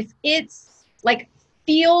 So if it's like,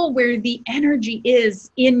 feel where the energy is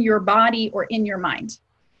in your body or in your mind.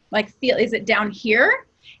 Like feel, is it down here?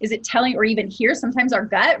 Is it telling, or even here? Sometimes our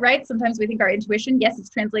gut, right? Sometimes we think our intuition, yes, it's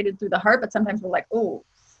translated through the heart, but sometimes we're like, oh,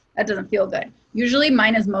 that doesn't feel good. Usually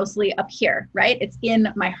mine is mostly up here, right? It's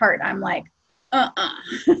in my heart. I'm like,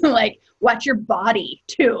 like watch your body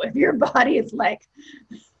too. If your body is like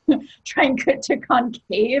trying to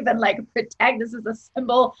concave and like protect, this is a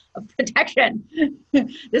symbol of protection.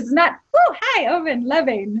 This is not, oh, hi, open,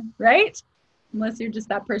 loving, right? Unless you're just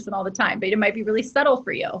that person all the time, but it might be really subtle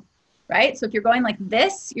for you, right? So if you're going like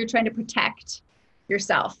this, you're trying to protect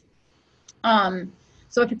yourself.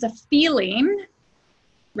 So if it's a feeling,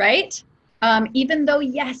 right? Even though,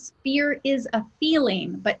 yes, fear is a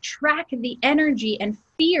feeling, but track the energy and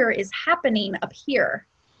fear is happening up here,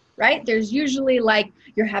 right? There's usually like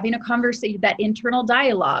you're having a conversation, that internal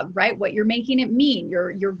dialogue, right? What you're making it mean.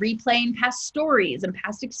 You're replaying past stories and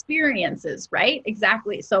past experiences, right?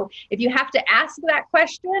 Exactly. So if you have to ask that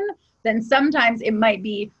question, then sometimes it might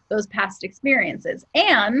be those past experiences.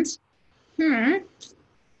 And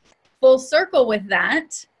full circle with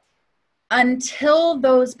that, until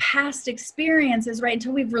those past experiences, right,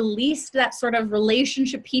 until we've released that sort of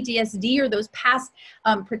relationship PTSD or those past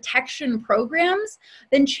protection programs,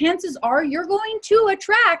 then chances are you're going to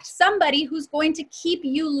attract somebody who's going to keep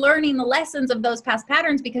you learning the lessons of those past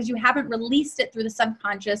patterns because you haven't released it through the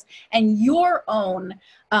subconscious and your own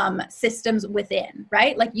systems within,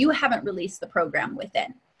 right? Like you haven't released the program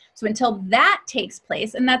within. So until that takes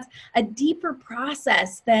place, and that's a deeper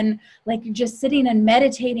process than like just sitting and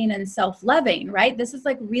meditating and self-loving, right? This is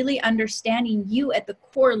like really understanding you at the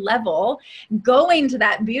core level, going to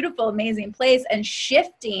that beautiful, amazing place and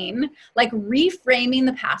shifting, like reframing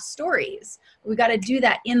the past stories. We got to do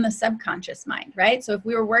that in the subconscious mind, right? So if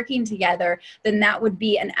we were working together, then that would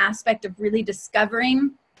be an aspect of really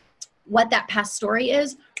discovering what that past story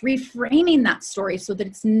is, reframing that story so that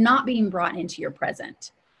it's not being brought into your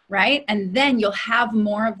present. Right? And then you'll have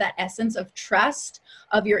more of that essence of trust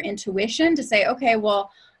of your intuition to say, okay,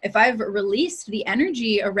 well, if I've released the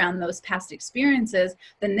energy around those past experiences,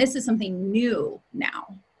 then this is something new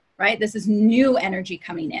now, right? This is new energy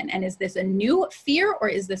coming in. And is this a new fear or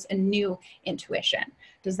is this a new intuition?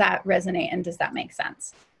 Does that resonate and does that make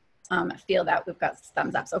sense? Feel that we've got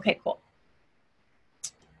thumbs ups. Okay, cool.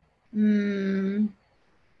 Okay.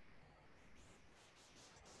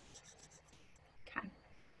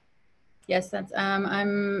 Yes, that's,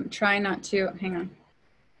 I'm trying not to, hang on.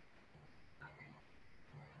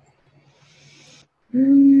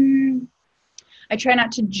 I try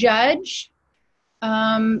not to judge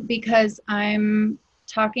because I'm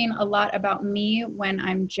talking a lot about me when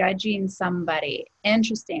I'm judging somebody.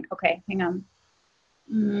 Interesting. Okay, hang on.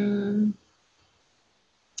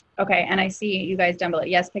 Okay, and I see you guys down below.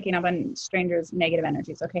 Yes, picking up on strangers' negative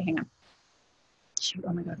energies. Okay, hang on. Shoot,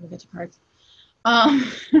 oh my God, we'll get to cards.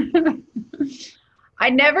 I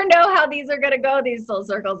never know how these are going to go, these soul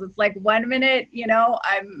circles. It's like 1 minute, you know,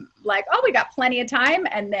 I'm like, oh, we got plenty of time.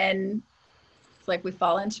 And then it's like we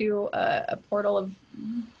fall into a portal of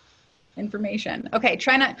information. Okay,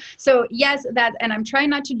 try not. So yes, that, and I'm trying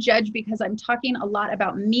not to judge because I'm talking a lot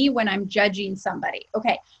about me when I'm judging somebody.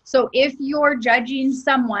 Okay, so if you're judging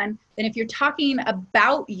someone, then if you're talking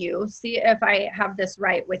about you, see if I have this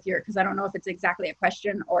right with your, because I don't know if it's exactly a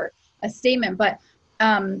question or a statement, but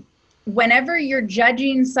whenever you're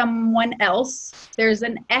judging someone else, there's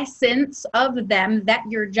an essence of them that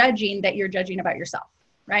you're judging about yourself,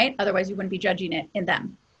 right? Otherwise you wouldn't be judging it in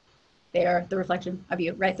them. They are the reflection of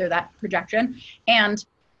you, right? They're that projection. And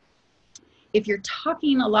if you're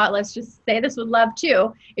talking a lot, let's just say this with love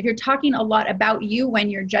too, if you're talking a lot about you when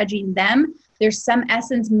you're judging them, there's some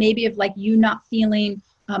essence maybe of like you not feeling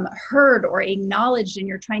heard or acknowledged, and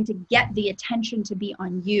you're trying to get the attention to be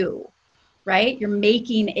on you, right? You're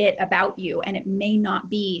making it about you, and it may not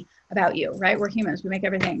be about you, right? We're humans, we make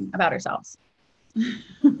everything about ourselves.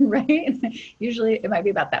 Right? Usually it might be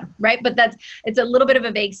about them, right? But it's a little bit of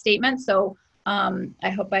a vague statement. So I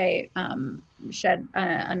hope I shed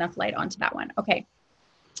enough light onto that one. Okay.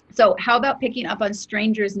 So how about picking up on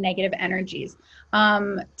strangers' negative energies?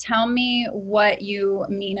 Tell me what you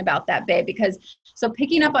mean about that, babe, because so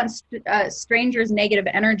picking up on strangers' negative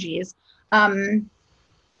energies,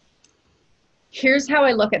 here's how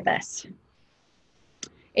I look at this.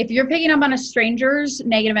 If you're picking up on a stranger's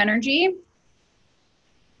negative energy,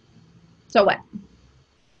 so what?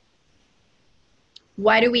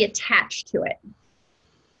 Why do we attach to it?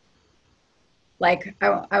 Like,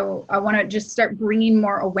 I want to just start bringing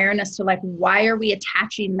more awareness to like, why are we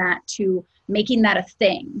attaching that to making that a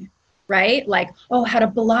thing, right? Like, oh, how to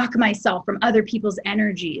block myself from other people's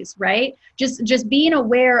energies, right? Just being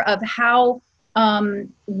aware of how,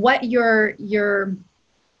 what you're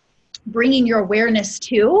bringing your awareness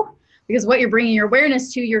to. Because what you're bringing your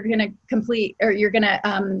awareness to, you're going to complete, or you're going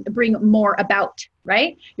to bring more about,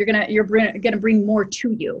 right? You're going to bring more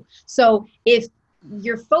to you. So if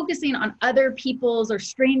you're focusing on other people's or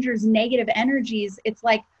strangers' negative energies, it's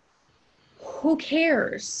like, who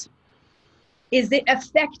cares? Is it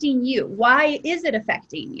affecting you? Why is it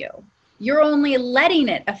affecting you? You're only letting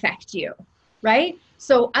it affect you, right?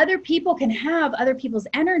 So other people can have other people's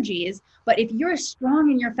energies, but if you're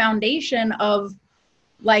strong in your foundation of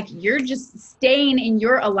like you're just staying in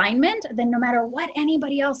your alignment, then no matter what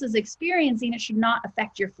anybody else is experiencing, it should not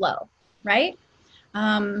affect your flow, right?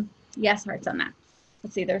 Yes, hearts on that.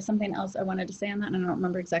 Let's see, there's something else I wanted to say on that, and I don't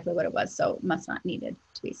remember exactly what it was, so must not needed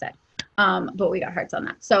to be said. But we got hearts on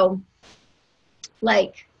that. So,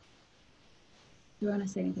 like, do I want to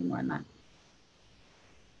say anything more on that?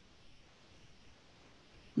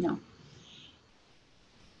 No.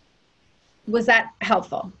 Was that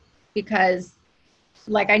helpful? Because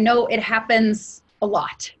like, I know it happens a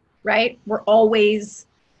lot, right? We're always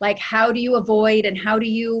like, how do you avoid and how do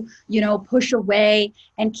you, push away?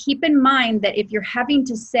 And keep in mind that if you're having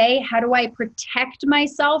to say, how do I protect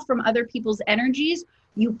myself from other people's energies?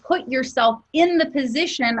 You put yourself in the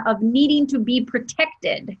position of needing to be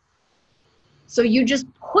protected. So you just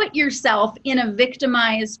put yourself in a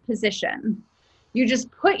victimized position. You just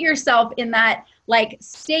put yourself in that like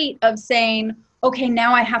state of saying, okay,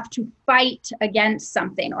 now I have to fight against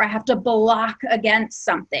something, or I have to block against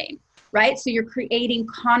something, right? So you're creating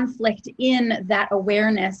conflict in that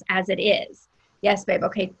awareness as it is. Yes, babe.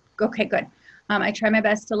 Okay, good. I try my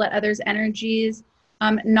best to let others' energies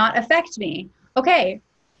not affect me. Okay,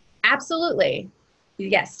 absolutely.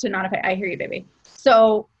 Yes, to not affect. I hear you, baby.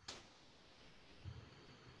 So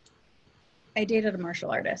I dated a martial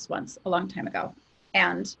artist once, a long time ago.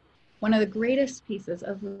 And one of the greatest pieces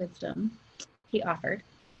of wisdom he offered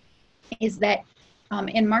is that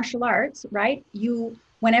in martial arts, right,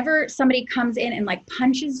 whenever somebody comes in and like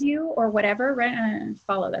punches you or whatever, right,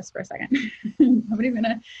 follow this for a second. Nobody's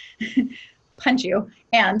gonna punch you,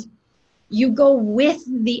 and you go with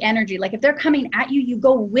the energy. Like if they're coming at you, you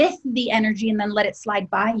go with the energy and then let it slide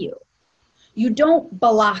by you. You don't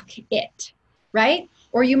block it, right?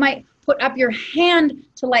 Or you might put up your hand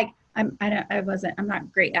to like, I'm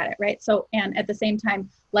not great at it, right? So, and at the same time,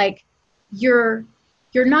 like you're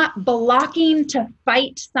not blocking to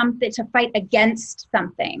fight something, to fight against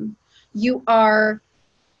something. You are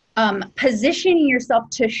positioning yourself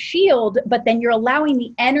to shield, but then you're allowing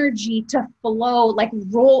the energy to flow, like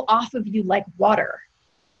roll off of you like water,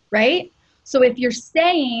 right? So if you're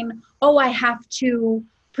saying, oh, I have to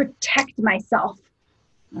protect myself,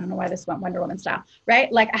 I don't know why this went Wonder Woman style,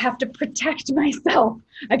 right? Like I have to protect myself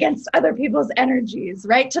against other people's energies,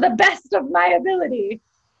 right? To the best of my ability.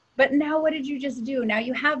 But now what did you just do? Now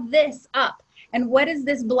you have this up. And what is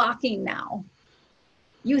this blocking now?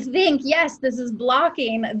 You think, yes, this is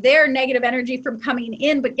blocking their negative energy from coming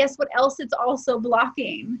in, but guess what else it's also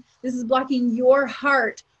blocking? This is blocking your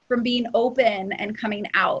heart from being open and coming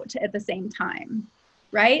out at the same time,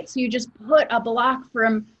 right? So you just put a block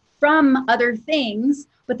from other things,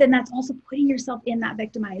 but then that's also putting yourself in that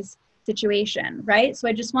victimized situation, right? So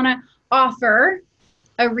I just want to offer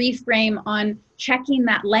a reframe on checking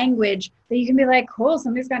that language that you can be like, cool,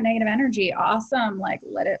 somebody's got negative energy. Awesome. Like,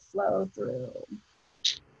 let it flow through.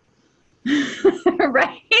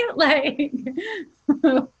 Right? Like,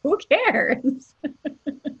 who cares?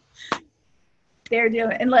 They're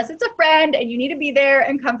doing, unless it's a friend and you need to be there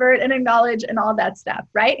and comfort and acknowledge and all that stuff,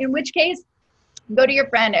 right? In which case, go to your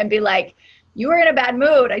friend and be like, you were in a bad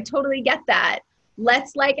mood. I totally get that.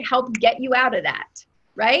 Let's like help get you out of that,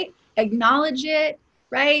 right? Acknowledge it,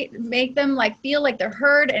 right? Make them like feel like they're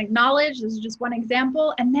heard and acknowledged. This is just one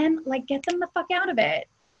example. And then like get them the fuck out of it,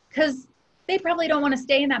 because they probably don't want to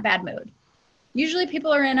stay in that bad mood. Usually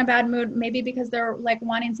people are in a bad mood maybe because they're like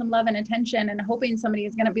wanting some love and attention and hoping somebody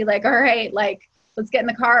is going to be like, all right, like let's get in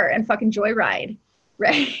the car and fucking joyride,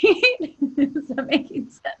 right? Is that making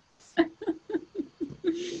sense?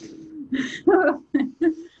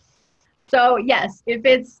 So yes, if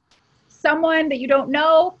it's someone that you don't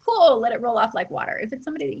know, cool, let it roll off like water. If it's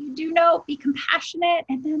somebody that you do know, be compassionate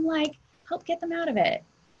and then like help get them out of it,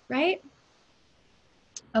 right?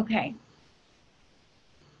 Okay.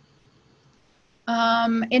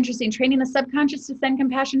 Interesting. Training the subconscious to send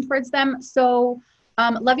compassion towards them. So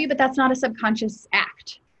love you, but that's not a subconscious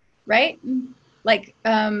act, right? Like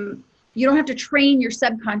you don't have to train your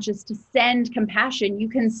subconscious to send compassion. You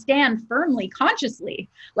can stand firmly consciously.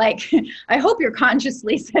 Like I hope you're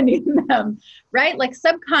consciously sending them, right? Like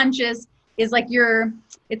subconscious is like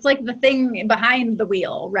it's like the thing behind the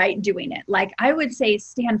wheel, right? Doing it. Like I would say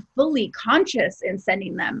stand fully conscious in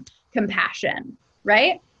sending them compassion,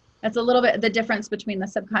 right? That's a little bit the difference between the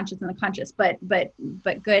subconscious and the conscious, but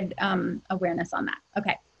good awareness on that.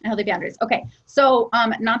 Okay, healthy boundaries. Okay, so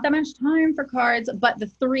not that much time for cards, but the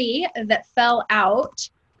 3 that fell out,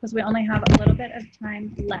 because we only have a little bit of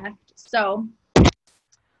time left. So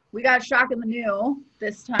we got shock in the new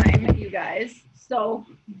this time, you guys. So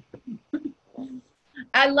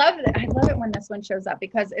I love it when this one shows up,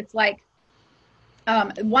 because it's like,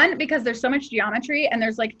 one, because there's so much geometry and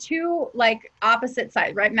there's like 2 like opposite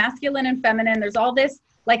sides, right? Masculine and feminine. There's all this,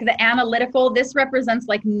 like the analytical, this represents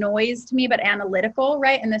like noise to me, but analytical,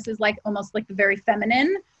 right? And this is like almost like the very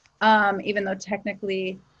feminine, even though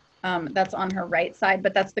technically that's on her right side,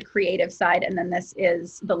 but that's the creative side. And then this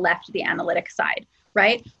is the left, the analytic side,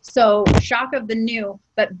 right? So shock of the new,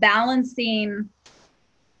 but balancing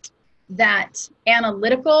that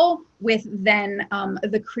analytical with then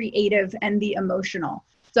the creative and the emotional.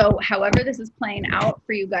 So however this is playing out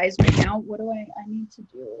for you guys right now, what do I need to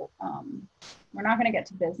do? We're not going to get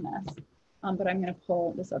to business, but I'm going to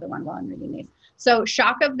pull this other one while I'm reading these. So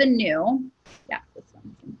shock of the new. Yeah, this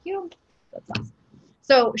one. Thank you. That's awesome.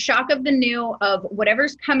 So shock of the new of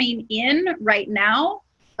whatever's coming in right now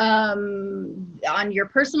on your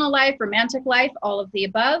personal life, romantic life, all of the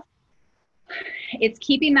above. It's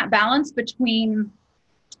keeping that balance between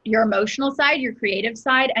your emotional side, your creative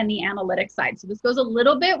side, and the analytic side. So this goes a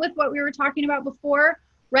little bit with what we were talking about before,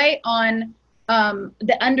 right? On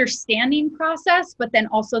the understanding process, but then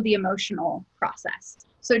also the emotional process.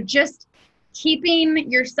 So just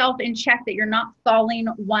keeping yourself in check that you're not falling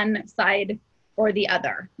one side or the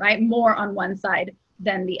other, right? More on one side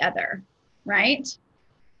than the other, right?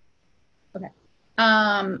 Okay.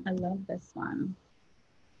 I love this one.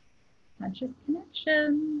 Conscious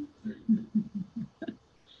connection.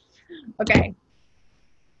 Okay.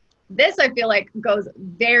 This I feel like goes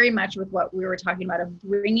very much with what we were talking about of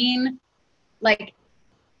bringing, like,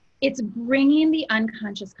 it's bringing the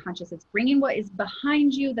unconscious conscious. It's bringing what is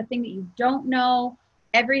behind you, the thing that you don't know,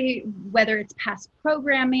 whether it's past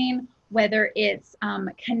programming, whether it's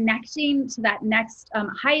connecting to that next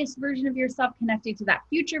highest version of yourself, connecting to that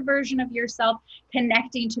future version of yourself,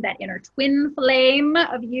 connecting to that inner twin flame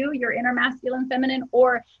of you, your inner masculine, feminine,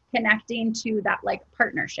 or connecting to that like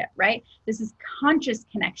partnership, right? This is conscious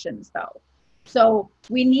connections though. So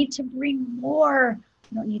we need to bring more.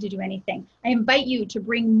 You don't need to do anything. I invite you to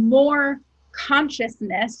bring more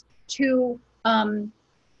consciousness to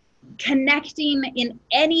connecting in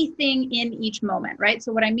anything in each moment, right?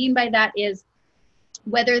 So what I mean by that is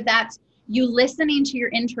whether that's you listening to your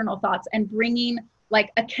internal thoughts and bringing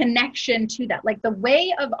like a connection to that, like the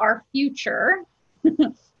way of our future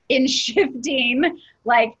in shifting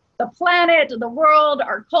like the planet, the world,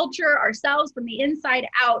 our culture, ourselves from the inside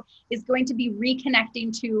out is going to be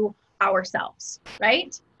reconnecting to ourselves,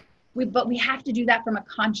 right? But we have to do that from a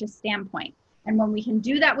conscious standpoint. And when we can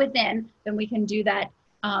do that within, then we can do that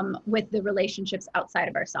with the relationships outside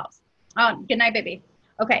of ourselves. Good night, baby.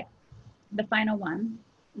 Okay, the final one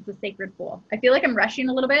is the sacred fool. I feel like I'm rushing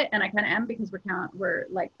a little bit, and I kind of am because we're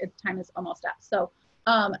like, time is almost up. So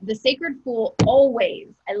the sacred fool always,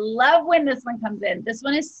 I love when this one comes in. This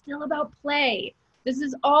one is still about play. This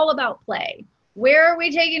is all about play. Where are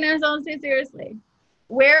we taking ourselves too seriously?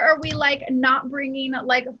 Where are we like not bringing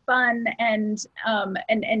like fun and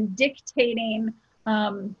dictating?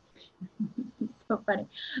 So funny.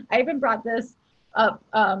 I even brought this up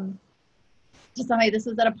to somebody. This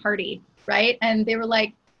was at a party, right? And they were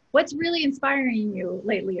like, what's really inspiring you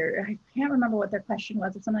lately? Or I can't remember what their question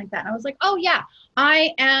was or something like that. And I was like, oh yeah,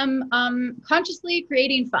 I am consciously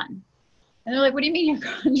creating fun. And they're like, what do you mean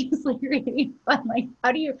you're consciously creating fun? Like,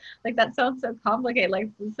 how do you, like, that sounds so complicated. Like,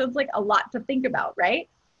 it sounds like a lot to think about, right?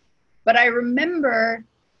 But I remember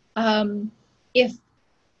if,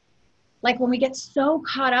 like, when we get so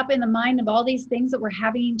caught up in the mind of all these things that we're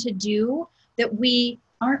having to do, that we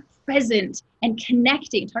aren't present and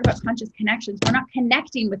connecting. Talk about conscious connections. We're not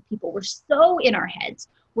connecting with people. We're so in our heads.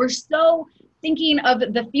 We're so thinking of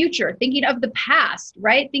the future, thinking of the past,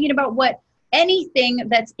 right? Thinking about anything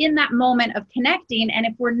that's in that moment of connecting. And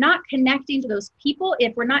if we're not connecting to those people,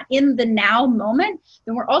 if we're not in the now moment,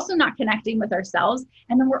 then we're also not connecting with ourselves.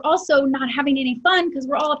 And then we're also not having any fun because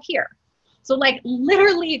we're all up here. So like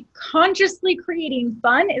literally consciously creating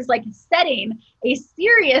fun is like setting a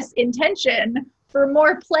serious intention for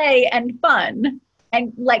more play and fun,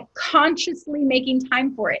 and like consciously making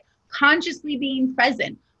time for it, consciously being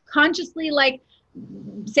present, consciously like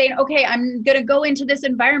saying, okay, I'm going to go into this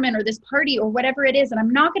environment or this party or whatever it is, and I'm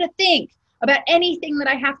not going to think about anything that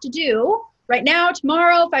I have to do right now,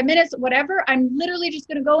 tomorrow, 5 minutes, whatever. I'm literally just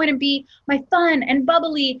going to go in and be my fun and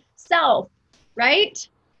bubbly self, right?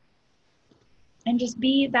 And just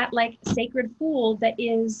be that like sacred fool that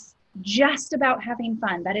is just about having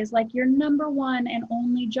fun. That is like your number one and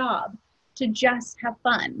only job, to just have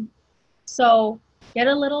fun. So get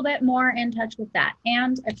a little bit more in touch with that.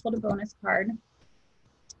 And I pulled a bonus card.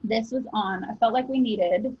 This was on, I felt like we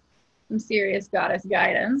needed some serious goddess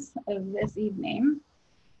guidance of this evening.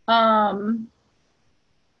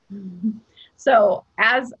 So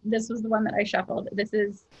as this was the one that I shuffled, this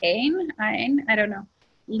is Ein, I don't know,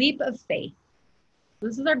 Leap of Faith.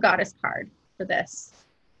 This is our goddess card for this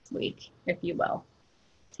week, if you will.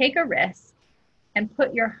 Take a risk and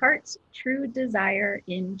put your heart's true desire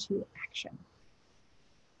into action.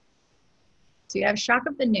 So you have shock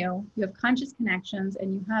of the new, you have conscious connections,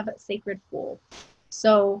 and you have sacred fool.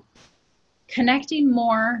 So connecting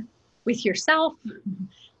more with yourself,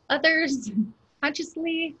 others,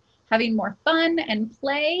 consciously, having more fun and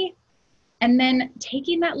play, and then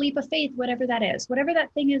taking that leap of faith, whatever that is, whatever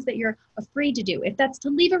that thing is that you're afraid to do. If that's to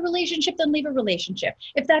leave a relationship, then leave a relationship.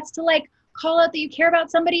 If that's to like call out that you care about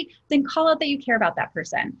somebody, then call out that you care about that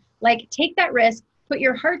person. Like take that risk, put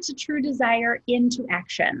your heart's true desire into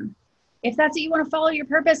action. If that's that you want to follow your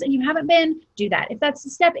purpose and you haven't been, do that. If that's to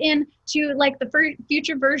step in to like the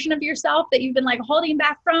future version of yourself that you've been like holding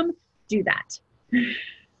back from, do that.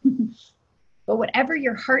 But whatever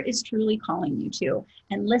your heart is truly calling you to,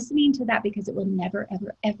 and listening to that, because it will never,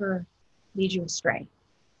 ever, ever lead you astray,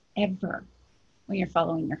 ever, when you're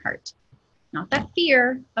following your heart. Not that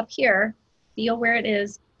fear up here, feel where it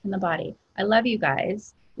is in the body. I love you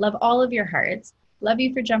guys. Love all of your hearts. Love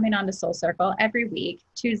you for jumping onto Soul Circle every week,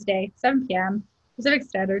 Tuesday, 7 p.m. Pacific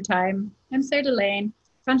Standard Time. I'm Sarah Delane,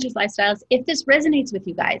 Conscious Lifestyles. If this resonates with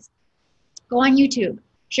you guys, go on YouTube,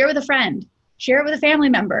 share with a friend, share it with a family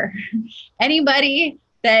member. Anybody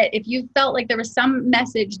that if you felt like there was some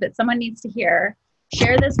message that someone needs to hear,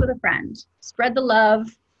 share this with a friend. Spread the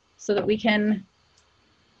love so that we can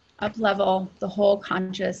up-level the whole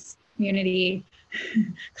conscious community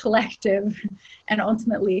collective, and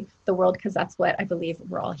ultimately the world, because that's what I believe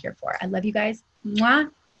we're all here for. I love you guys. Mwah.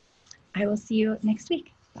 I will see you next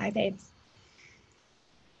week. Bye, babes.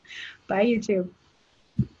 Bye, YouTube.